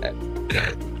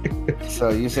 So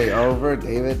you say over,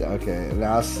 David? Okay, and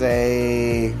I'll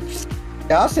say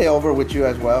over with you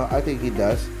as well. I think he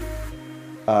does.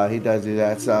 He does do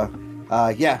that. So,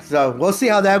 so we'll see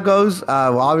how that goes.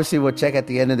 Obviously, we'll check at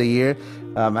the end of the year.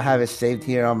 I have it saved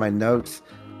here on my notes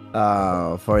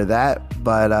for that.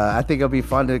 But I think it'll be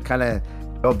fun to kind of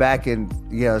go back and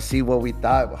see what we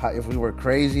thought, if we were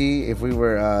crazy, if we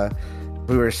were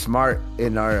smart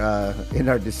in our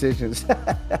decisions.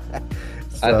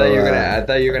 So, I thought you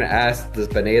were gonna ask, does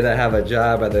Pineda have a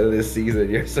job at the end of this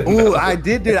season? Ooh, I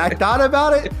did, dude. I thought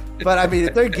about it, but I mean,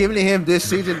 if they're giving it him this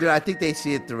season, dude, I think they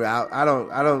see it throughout.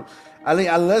 I think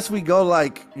unless we go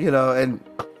like, and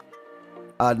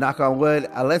knock on wood,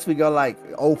 unless we go like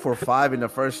 0 for 5 in the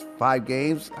first 5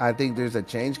 games, I think there's a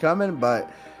change coming. But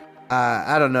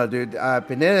I don't know, dude.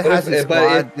 Pineda has a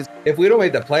squad. If we don't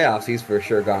make the playoffs, he's for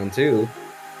sure gone too.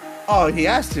 Oh, he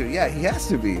has to. Yeah, he has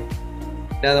to be.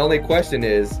 Now the only question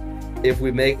is, if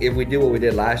we do what we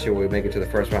did last year, where we make it to the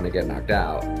first round and get knocked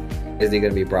out, is he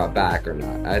going to be brought back or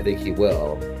not? I think he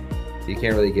will. You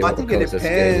can't really give up a coach that's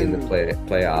getting in the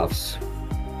playoffs.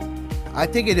 I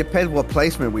think it depends what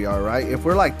placement we are, right? If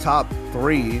we're like top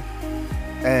 3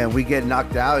 and we get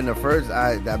knocked out in the first,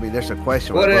 I mean, there's a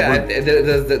question. Well, that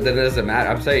doesn't matter.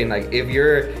 I'm saying, like, if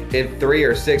you're in 3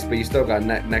 or 6, but you still got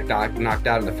knocked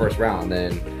out in the first round,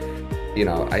 then, you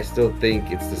know, I still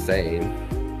think it's the same.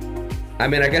 I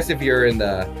mean, I guess if you're in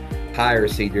the higher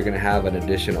seed, you're going to have an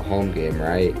additional home game,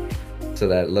 right? So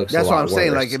that looks. That's a lot what I'm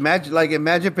saying. Like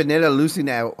imagine Pineda losing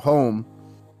at home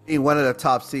in one of the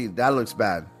top seeds. That looks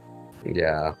bad.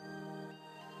 Yeah,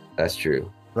 that's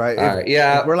true. Right.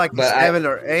 If we're like 7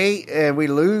 or 8 and we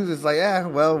lose, it's like, yeah,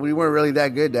 well, we weren't really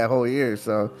that good that whole year.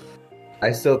 So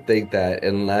I still think that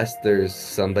unless there's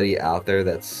somebody out there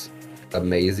that's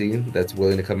amazing, that's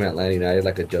willing to come in Atlanta United,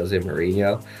 like a Jose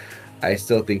Mourinho, I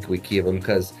still think we keep him.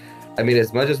 Because, I mean,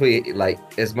 as much as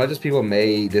people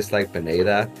may dislike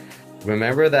Pineda,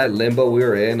 remember that limbo we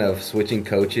were in of switching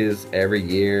coaches every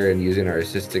year and using our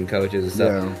assistant coaches and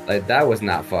stuff? Yeah. Like, that was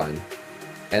not fun.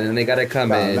 And then they got to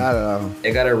come in. Not at all.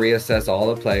 They got to reassess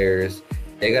all the players.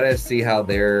 They got to see how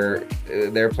their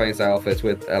playing style fits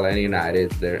with Atlanta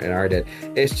United and our did.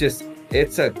 It's just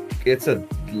it's a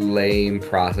lame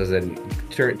process, and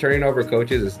turning over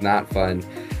coaches is not fun.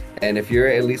 And if you're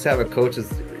at least have a coach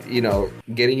that's, you know,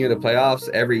 getting you the playoffs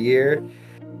every year,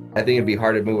 I think it'd be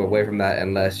hard to move away from that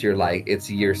unless you're like,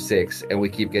 it's year 6 and we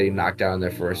keep getting knocked down in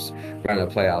the first round of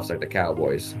the playoffs like the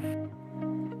Cowboys.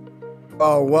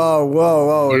 Oh,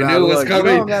 whoa. You knew it was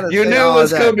coming. You knew it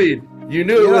was coming. You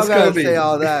knew it was coming. You don't gotta say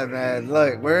all that, man.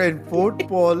 Look, we're in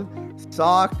football,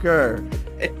 soccer.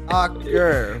 No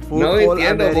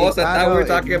entiendo vos. I thought we were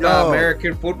talking about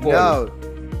American football. No.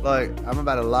 Look, I'm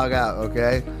about to log out,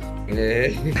 okay? But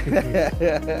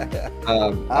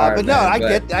no,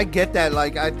 I get that.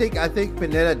 Like, I think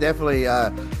Pineda definitely.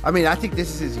 I mean, I think this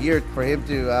is his year for him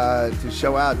to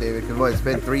show out, David. Because it's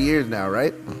been 3 years now,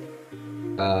 right?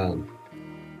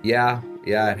 Yeah,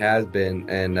 it has been.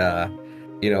 And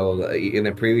you know, in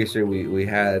the previous year,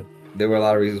 there were a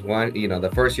lot of reasons. One, you know,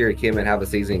 the first year he came in half a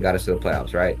season and got us to the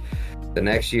playoffs, right? The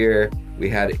next year we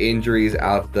had injuries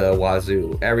out the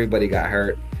wazoo. Everybody got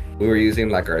hurt. We were using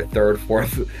like our 3rd,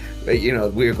 4th, you know,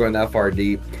 we were going that far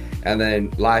deep. And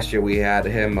then last year we had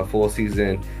him a full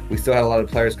season. We still had a lot of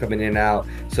players coming in and out.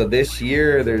 So this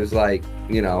year there's like,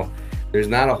 you know, there's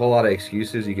not a whole lot of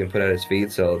excuses you can put at his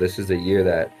feet. So this is a year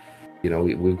that, you know,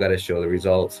 we've got to show the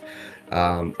results.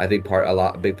 I think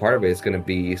a big part of it is going to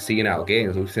be seeing out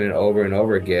games. We've seen it over and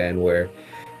over again where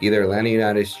either Atlanta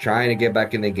United is trying to get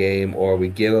back in the game, or we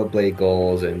give up late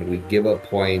goals and we give up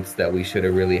points that we should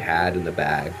have really had in the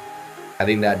bag. I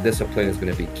think that discipline is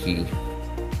going to be key.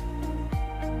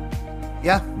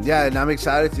 Yeah, and I'm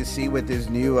excited to see with this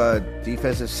new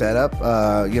defensive setup,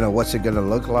 you know, what's it going to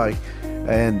look like.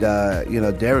 And, you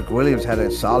know, Derek Williams had a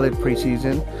solid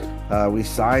preseason. We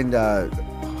signed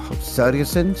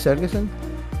Sergesen.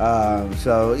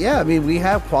 So, yeah, I mean, we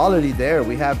have quality there.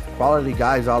 We have quality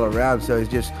guys all around. So it's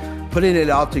just putting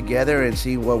it all together and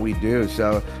seeing what we do.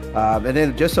 So, and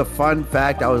then just a fun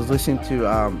fact, I was listening to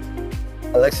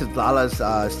Alexis Lala's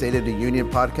State of the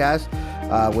Union podcast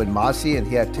with Mossy, and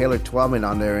he had Taylor Twellman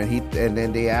on there, and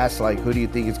then they asked, like, who do you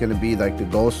think is going to be like the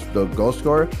goal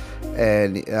scorer?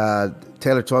 And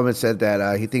Taylor Twellman said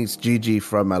that he thinks Gigi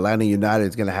from Atlanta United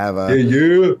is going to have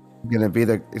going to be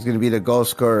the goal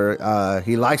scorer.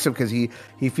 He likes him because he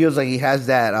feels like he has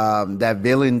that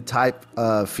villain type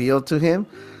feel to him.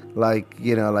 Like,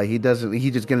 you know, like he's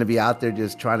just going to be out there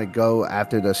just trying to go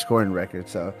after the scoring record.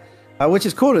 So, which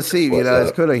is cool to see. You know,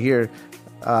 it's cool to hear.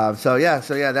 So yeah,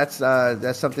 that's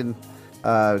something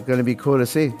going to be cool to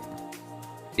see.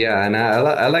 Yeah, and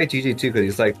I like Gigi too because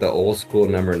he's like the old school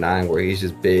number 9 where he's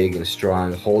just big and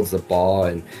strong, holds the ball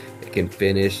and can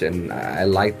finish, and I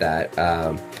like that.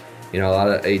 You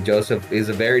know, Joseph is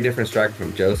a very different striker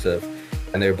from Joseph,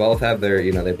 and they both have their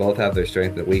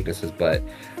strengths and weaknesses. But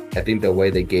I think the way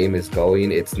the game is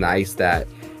going, it's nice that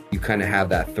you kind of have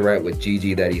that threat with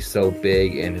Gigi, that he's so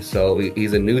big and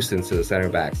he's a nuisance to the center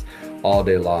backs all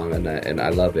day long, and I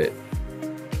love it.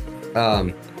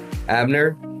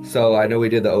 Abner, so I know we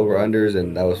did the over-unders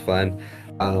and that was fun,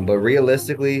 but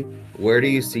realistically, where do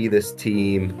you see this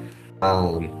team?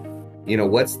 You know,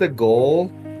 what's the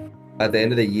goal at the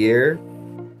end of the year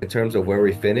in terms of where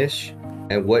we finish,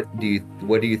 and what do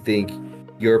you think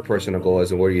your personal goal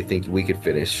is, and where do you think we could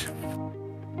finish?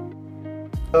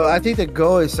 So I think the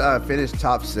goal is finish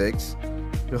top 6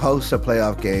 to host a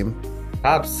playoff game.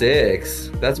 Top 6?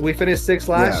 We finished 6th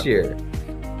last year.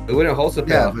 We wouldn't host a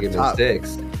playoff game in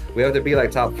 6. We have to be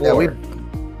like top 4. Yeah,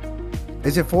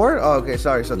 is it 4? Oh, okay,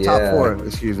 sorry. So top 4,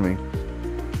 excuse me.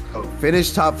 So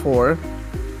finish top 4,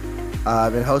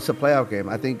 and host a playoff game.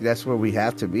 I think that's where we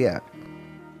have to be at.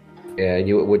 Yeah,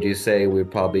 and would you say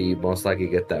we'd probably most likely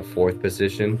get that 4th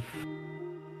position?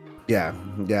 Yeah.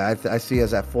 I see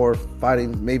us at 4,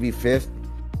 fighting maybe 5th.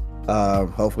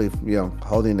 Hopefully,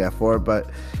 holding that 4. But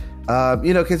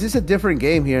because it's a different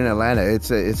game here in Atlanta.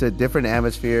 It's a different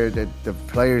atmosphere. The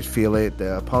players feel it.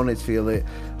 The opponents feel it.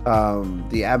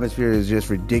 The atmosphere is just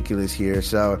ridiculous here.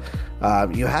 So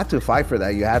you have to fight for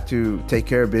that. You have to take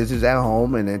care of business at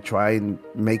home and then try and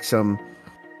make some,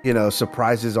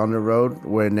 surprises on the road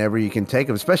whenever you can take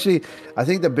them. Especially, I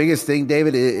think the biggest thing,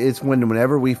 David, is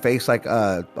whenever we face like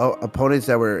opponents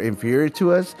that were inferior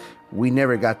to us, we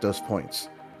never got those points.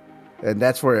 And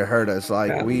that's where it hurt us.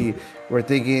 Like, we were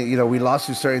thinking, we lost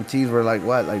to certain teams. We're like,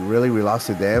 what? Like, really? We lost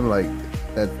to them? Like,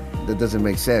 that doesn't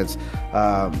make sense.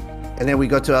 And then we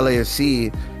go to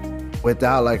LAFC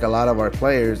without, like, a lot of our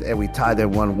players, and we tied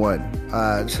them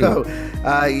 1-1. So,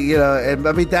 and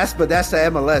I mean, that's the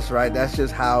MLS, right? That's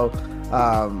just how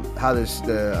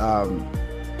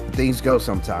things go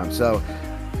sometimes. So,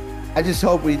 I just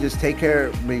hope we just take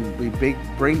care. We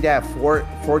bring that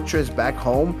fortress back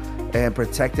home and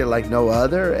protect it like no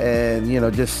other, and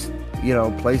just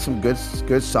play some good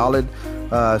solid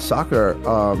soccer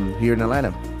here in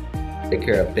Atlanta. Take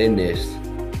care of business.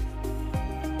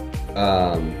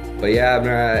 But yeah,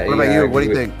 Abner, what about you? What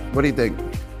do you think?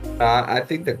 I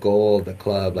think the goal of the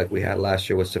club, like we had last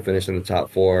year, was to finish in the top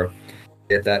 4,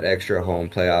 get that extra home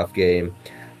playoff game.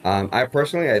 I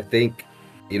think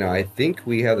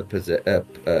we have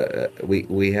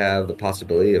we have the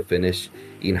possibility to finish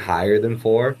even higher than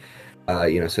 4.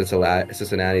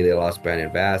 Cincinnati, they lost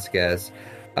Brandon Vasquez.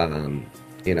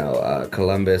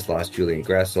 Columbus lost Julian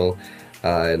Gressel.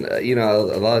 And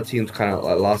a lot of teams kind of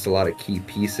lost a lot of key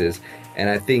pieces. And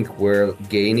I think we're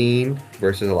gaining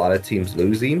versus a lot of teams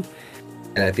losing.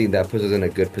 And I think that puts us in a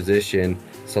good position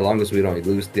so long as we don't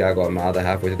lose Thiago Almada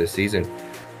halfway through the season.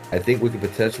 I think we could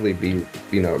potentially be,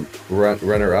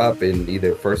 runner-up in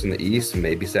either first in the East,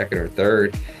 maybe second or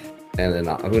third. And then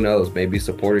who knows, maybe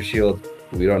Supporter Shield.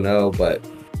 We don't know, but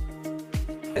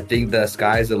I think the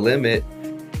sky's the limit.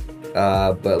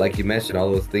 But like you mentioned, all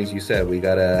those things you said, we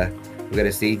gotta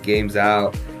see games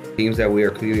out. Teams that we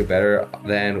are clearly better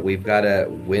than, we've gotta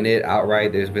win it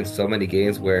outright. There's been so many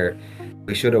games where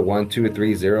we should have won 2 or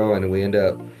 3-0, and we end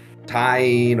up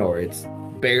tying, or it's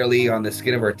barely on the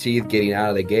skin of our teeth getting out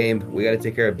of the game. We gotta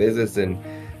take care of business, and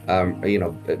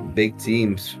big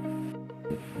teams,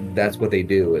 that's what they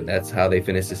do, and that's how they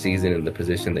finish the season in the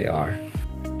position they are.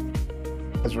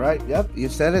 That's right. Yep, you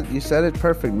said it. You said it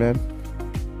perfect, man.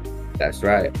 That's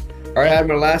right. All right,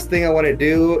 Abner, last thing I want to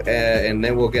do, and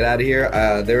then we'll get out of here.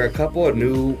 There are a couple of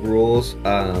new rules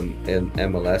in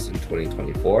MLS in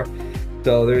 2024.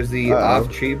 So there's the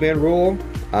off-treatment rule,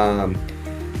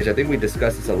 which I think we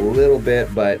discussed this a little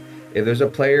bit, but if there's a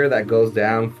player that goes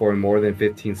down for more than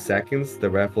 15 seconds, the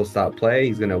ref will stop play.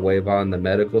 He's going to wave on the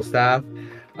medical staff,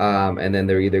 and then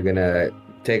they're either going to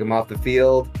take him off the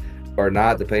field or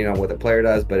not, depending on what the player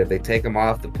does. But if they take him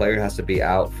off, the player has to be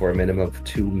out for a minimum of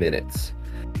 2 minutes.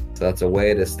 So that's a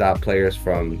way to stop players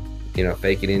from,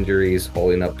 faking injuries,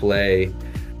 holding up play.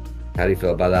 How do you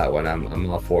feel about that one? I'm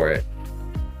all for it.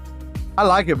 I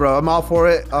like it, bro. I'm all for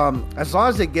it. As long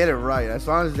as they get it right, as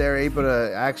long as they're able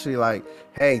to actually, like,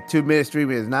 hey, 2 minutes, 3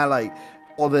 minutes, not like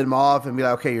hold them off and be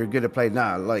like, okay, you're good to play.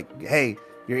 Nah, like, hey,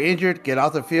 you're injured, get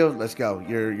off the field, let's go.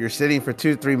 You're sitting for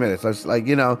 2-3 minutes. Let's,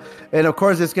 and of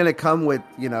course it's gonna come with,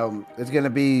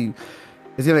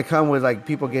 it's gonna come with like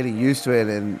people getting used to it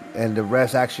and the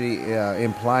refs actually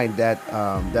implying that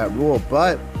rule.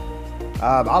 But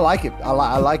I like it. I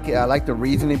like it. I like the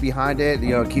reasoning behind it.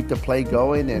 Keep the play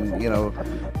going, and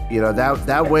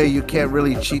that way you can't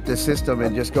really cheat the system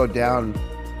and just go down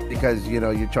because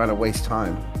you're trying to waste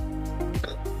time.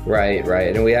 Right.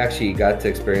 And we actually got to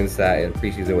experience that in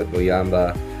preseason with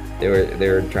Muyamba. They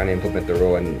were trying to implement the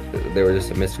rule, and there was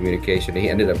just a miscommunication. He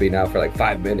ended up being out for like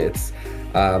 5 minutes.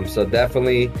 So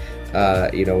definitely,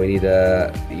 we need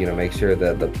to, make sure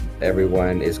that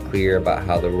everyone is clear about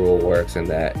how the rule works and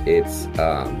that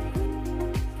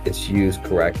it's used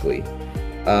correctly.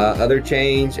 Other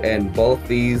change, and both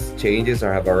these changes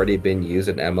have already been used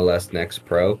in MLS Next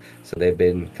Pro, so they've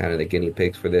been kind of the guinea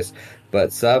pigs for this.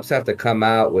 But subs have to come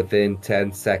out within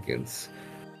 10 seconds.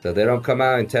 So if they don't come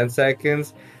out in 10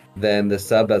 seconds, then the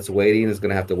sub that's waiting is going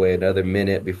to have to wait another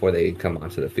minute before they can come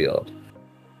onto the field.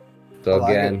 So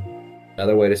again,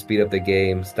 another way to speed up the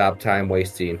game, stop time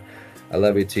wasting. I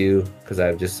love you too, because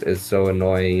it's so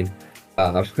annoying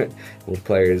Where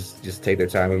players just take their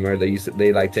time. Remember,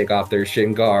 they like take off their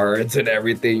shin guards and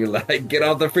everything. You're like, get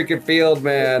off the freaking field,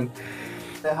 man.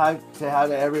 Say hi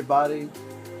to everybody.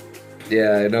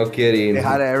 Yeah, no kidding. Say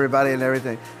hi to everybody and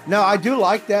everything. No, I do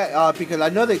like that because I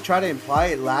know they tried to imply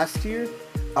it last year.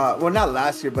 Well, not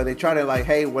last year, but they try to like,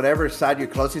 hey, whatever side you're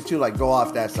closest to, like go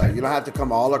off that side. You don't have to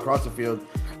come all across the field.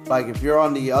 Like if you're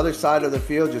on the other side of the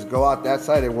field, just go out that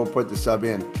side and we'll put the sub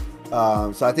in.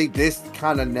 So I think this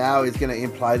kind of now is going to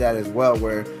imply that as well,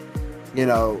 where, you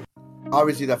know,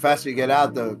 obviously the faster you get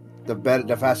out, the better,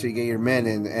 the faster you get your men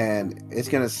in, and it's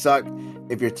going to suck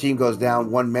if your team goes down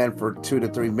one man for 2 to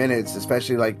 3 minutes,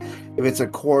 especially like if it's a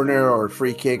corner or a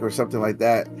free kick or something like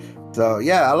that. So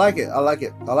yeah, I like it. I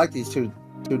like these two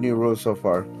new rules so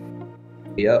far.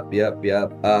 Yep.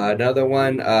 Another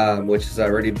one, which has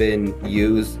already been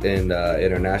used in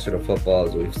international football,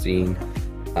 as we've seen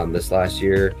this last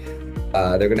year.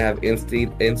 They're going to have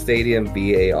in-stadium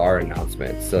VAR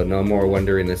announcements. So no more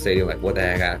wondering in the stadium, like, what the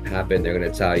heck happened? They're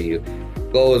going to tell you,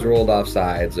 goal was rolled off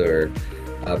sides or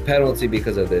a penalty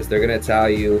because of this. They're going to tell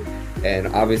you, and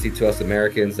obviously to us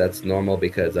Americans, that's normal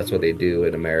because that's what they do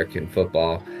in American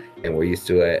football, and we're used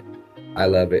to it. I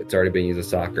love it. It's already been used in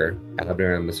soccer.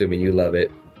 Abner, I'm assuming you love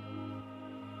it.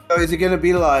 So is it going to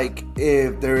be like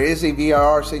if there is a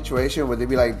VAR situation, would they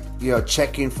be like, you know,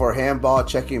 checking for handball,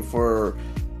 checking for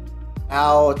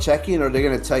foul, checking, or they're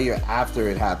going to tell you after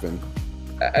it happened?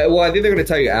 Well, I think they're going to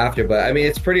tell you after, but I mean,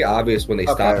 it's pretty obvious when they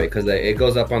stop it because it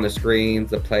goes up on the screens,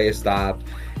 the play is stopped,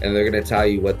 and they're going to tell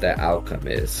you what the outcome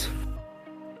is.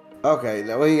 Okay,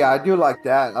 well, yeah, I do like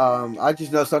that. I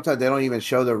just know sometimes they don't even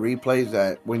show the replays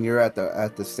that when you're at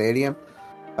the stadium,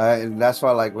 and that's why,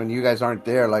 like, when you guys aren't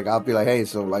there, like, I'll be like, hey,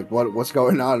 so like, what's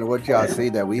going on, and what y'all see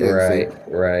that we didn't see?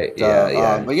 Right, so,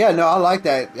 yeah. But yeah, no, I like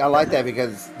that. I like that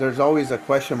because there's always a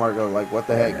question mark of like, what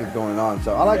the heck is going on?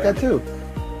 So I like that too.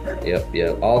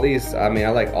 Yep. All these, I mean, I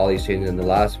like all these changes. And the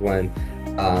last one,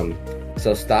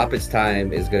 so stoppage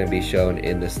time is going to be shown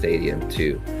in the stadium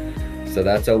too. So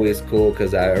that's always cool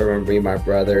because I remember my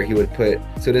brother, he would put,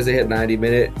 as soon as it hit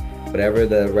 90-minute, whatever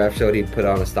the ref showed, he'd put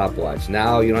on a stopwatch.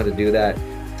 Now you don't have to do that.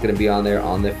 It's going to be on there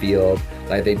on the field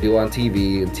like they do on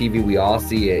TV. And TV, we all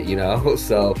see it, you know?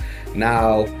 So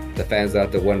now the fans don't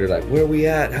have to wonder, like, where are we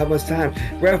at? How much time?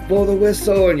 Ref, blow the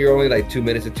whistle. And you're only like 2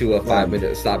 minutes into a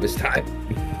 5-minute stoppage time.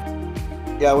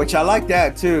 Yeah, which I like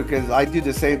that too because I do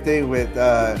the same thing with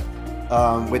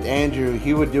Andrew.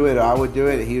 He would do it, or I would do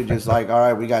it. He would just like, all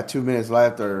right, we got 2 minutes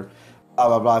left, or blah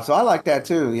blah blah. So I like that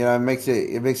too. You know, it makes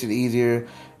it easier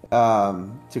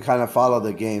to kind of follow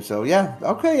the game. So yeah,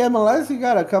 okay, MLS, you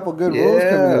got a couple good rules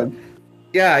coming in.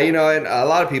 Yeah, you know, and a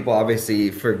lot of people obviously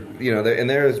and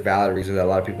there's valid reasons that a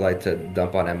lot of people like to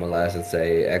dump on MLS and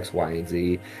say X, Y, and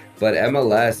Z. But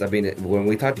MLS, I mean, when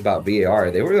we talked about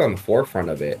VAR, they were on the forefront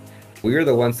of it. We were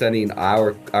the ones sending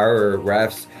our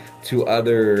refs to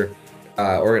other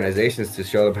organizations to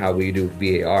show them how we do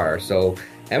VAR. So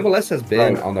MLS has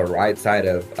been on the right side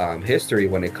of history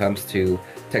when it comes to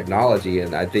technology,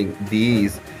 and I think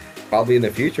these probably in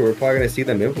the future we're probably going to see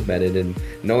them implemented, and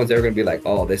no one's ever going to be like,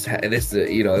 oh, this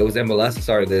you know, it was MLS that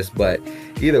started this. But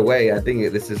either way, I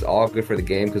think this is all good for the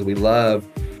game because we love,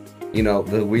 you know,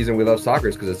 the reason we love soccer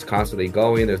is because it's constantly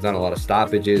going. There's not a lot of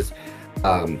stoppages.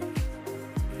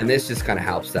 And this just kind of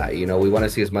helps that, you know, we want to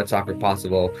see as much soccer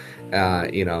possible,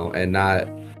 you know, and not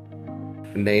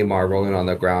Neymar rolling on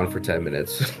the ground for 10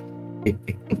 minutes.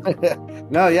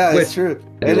 No, yeah, it's true.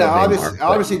 And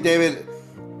obviously, David,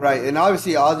 right? And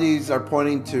obviously, all these are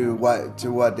pointing to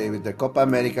what, David? The Copa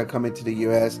America coming to the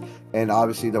U.S. and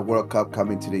obviously the World Cup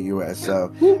coming to the U.S.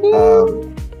 So, you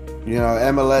know,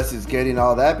 MLS is getting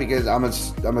all that because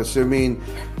I'm assuming,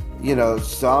 you know,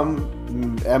 some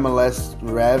MLS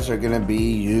refs are going to be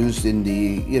used in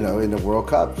the World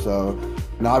Cup. So,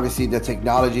 and obviously the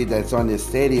technology that's on the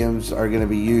stadiums are going to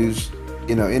be used,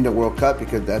 you know, in the World Cup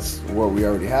because that's what we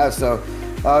already have. So,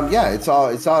 yeah, it's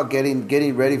all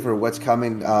getting ready for what's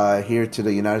coming here to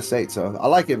the United States. So I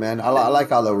like it, man. I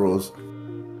like all the rules.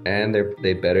 And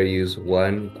they better use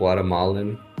one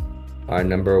Guatemalan, our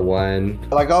number one.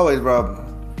 Like always, bro.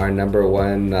 Our number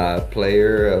one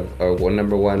player, or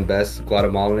number one best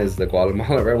Guatemalan is the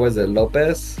Guatemalan. Was it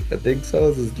Lopez? I think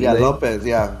so. Lopez.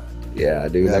 Yeah. Yeah,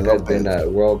 dude. That guy's been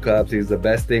at World Cups. He's the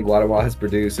best thing Guatemala has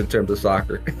produced in terms of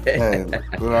soccer.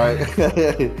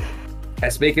 Right.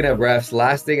 And speaking of refs,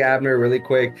 last thing, Abner, really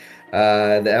quick. The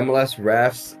MLS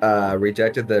refs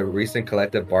rejected the recent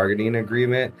collective bargaining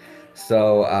agreement.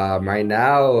 So right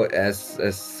now, as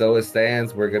it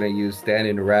stands, we're going to use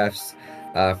standing refs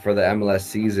for the MLS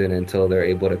season until they're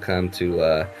able to come to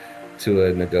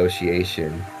a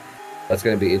negotiation. That's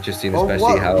going to be interesting,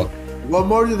 especially What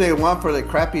more do they want for the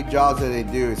crappy jobs that they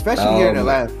do, especially here in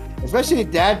Atlanta? Especially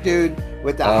that dude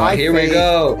with the high here we face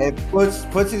go. and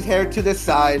puts his hair to the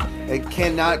side and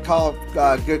cannot call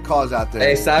good calls out there.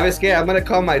 Hey, ¿sabes qué? I'm gonna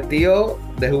call my tío,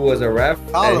 who was a ref,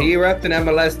 and he refed in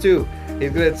MLS too.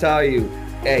 He's gonna tell you,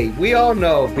 hey, we all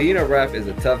know being a ref is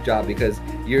a tough job because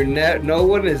no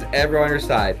one is ever on your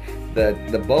side.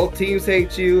 The both teams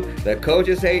hate you, the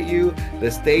coaches hate you, the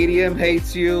stadium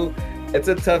hates you. It's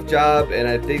a tough job, and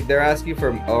I think they're asking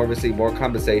for obviously more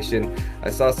compensation. I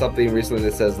saw something recently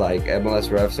that says like MLS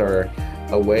refs are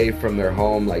away from their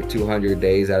home like 200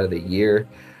 days out of the year.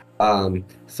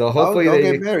 So hopefully don't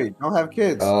get married, don't have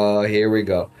kids. Oh, here we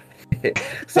go.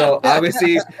 So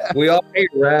obviously we all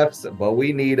hate refs, but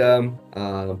we need them.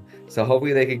 So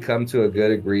hopefully they can come to a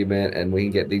good agreement and we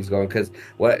can get things going. Because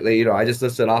I just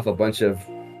listed off a bunch of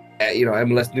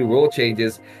MLS new rule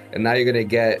changes, and now you're gonna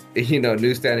get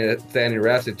new standing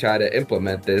refs to try to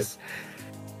implement this.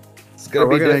 It's gonna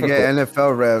be difficult. We're gonna get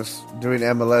NFL refs doing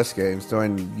MLS games,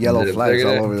 throwing yellow flags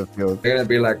all over the field. They're gonna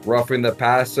be like roughing the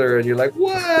passer, and you're like,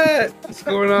 what? What's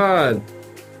going on?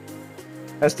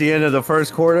 That's the end of the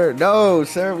first quarter. No,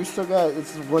 sir, we still got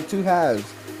two halves.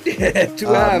 Yeah, two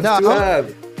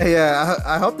halves. Yeah,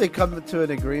 I hope they come to an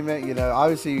agreement.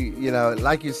 Obviously,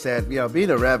 like you said,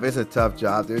 being a ref is a tough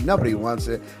job, dude. Nobody wants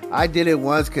it. I did it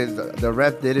once because the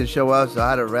ref didn't show up, so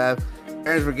I had a ref.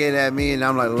 Parents were getting at me, and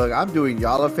I'm like, look, I'm doing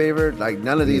y'all a favor. Like,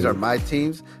 none of these are my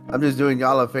teams. I'm just doing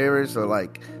y'all a favor, so,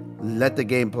 like, let the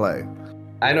game play.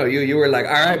 I know you were like,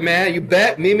 all right, man, you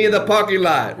bet. Meet me in the parking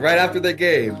lot right after the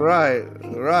game. Right,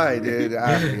 dude.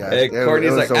 Hey,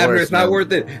 Courtney's like, Abner, it's not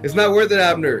worth it. It's not worth it,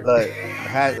 Abner. Look,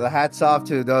 hats off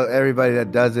to everybody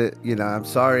that does it. I'm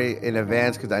sorry in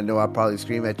advance because I know I'll probably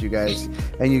scream at you guys,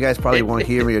 and you guys probably won't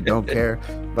hear me or don't care.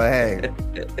 But hey,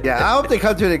 yeah, I hope they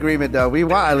come to an agreement though. We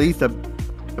want at least the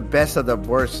best of the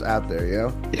worst out there,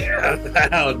 Yeah.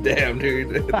 Oh, damn,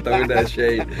 dude. Throwing that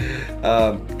shade.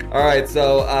 All right,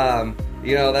 so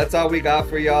that's all we got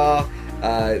for y'all.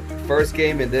 First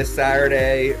game in this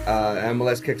Saturday.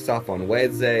 MLS kicks off on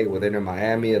Wednesday with Inter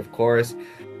Miami, of course.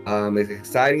 It's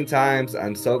exciting times.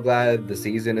 I'm so glad the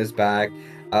season is back.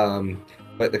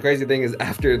 But the crazy thing is,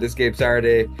 after this game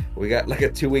Saturday, we got like a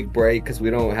 2-week break because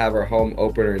we don't have our home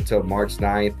opener until March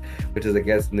 9th, which is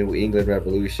against New England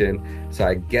Revolution. So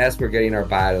I guess we're getting our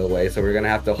bye out of the way. So we're going to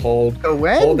have to hold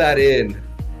that in.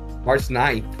 March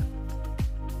 9th.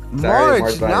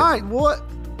 March 9th?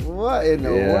 What in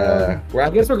the world? Well, I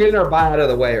guess we're getting our bye out of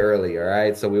the way early, all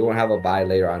right? So we won't have a bye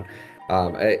later on.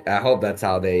 I hope that's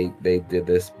how they did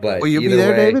this. But will you be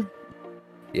there, David?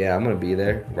 Yeah, I'm going to be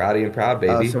there. Rowdy and proud,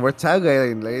 baby. So we're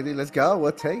tailgating, lady. Let's go.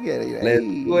 We'll take it. Let's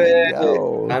do it.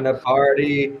 On a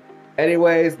party.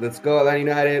 Anyways, let's go Atlanta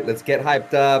United. Let's get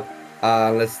hyped up.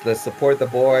 Let's support the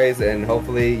boys. And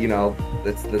hopefully,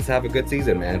 let's have a good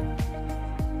season, man.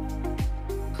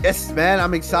 Yes, man.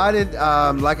 I'm excited.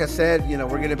 Like I said, we're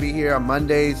going to be here on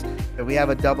Mondays. And we have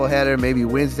a doubleheader, maybe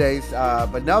Wednesdays.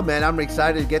 But no, man, I'm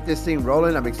excited to get this thing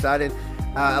rolling. I'm excited.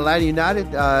 Atlanta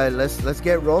United, let's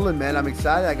get rolling, man. I'm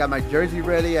excited. I got my jersey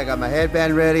ready. I got my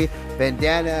headband ready.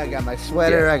 Bandana. I got my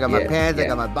sweater. I got my pants. I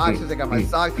got my boxes. I got my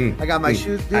socks. I got my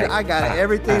shoes. Dude, I got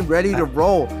everything ready to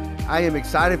roll. I am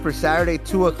excited for Saturday,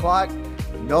 2:00.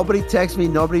 Nobody text me.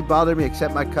 Nobody bother me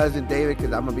except my cousin David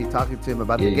because I'm going to be talking to him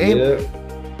about the game.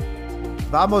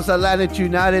 Vamos Atlanta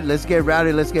United. Let's get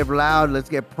rowdy. Let's get loud. Let's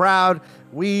get proud.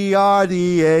 We are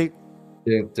the eight.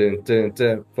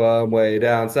 From way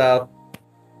down south.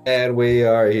 And we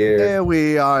are here.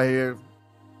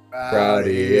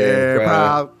 Rowdy and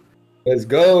proud. Let's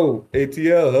go.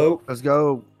 ATL, hope. Let's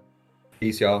go.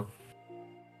 Peace, y'all.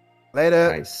 Later.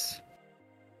 Nice.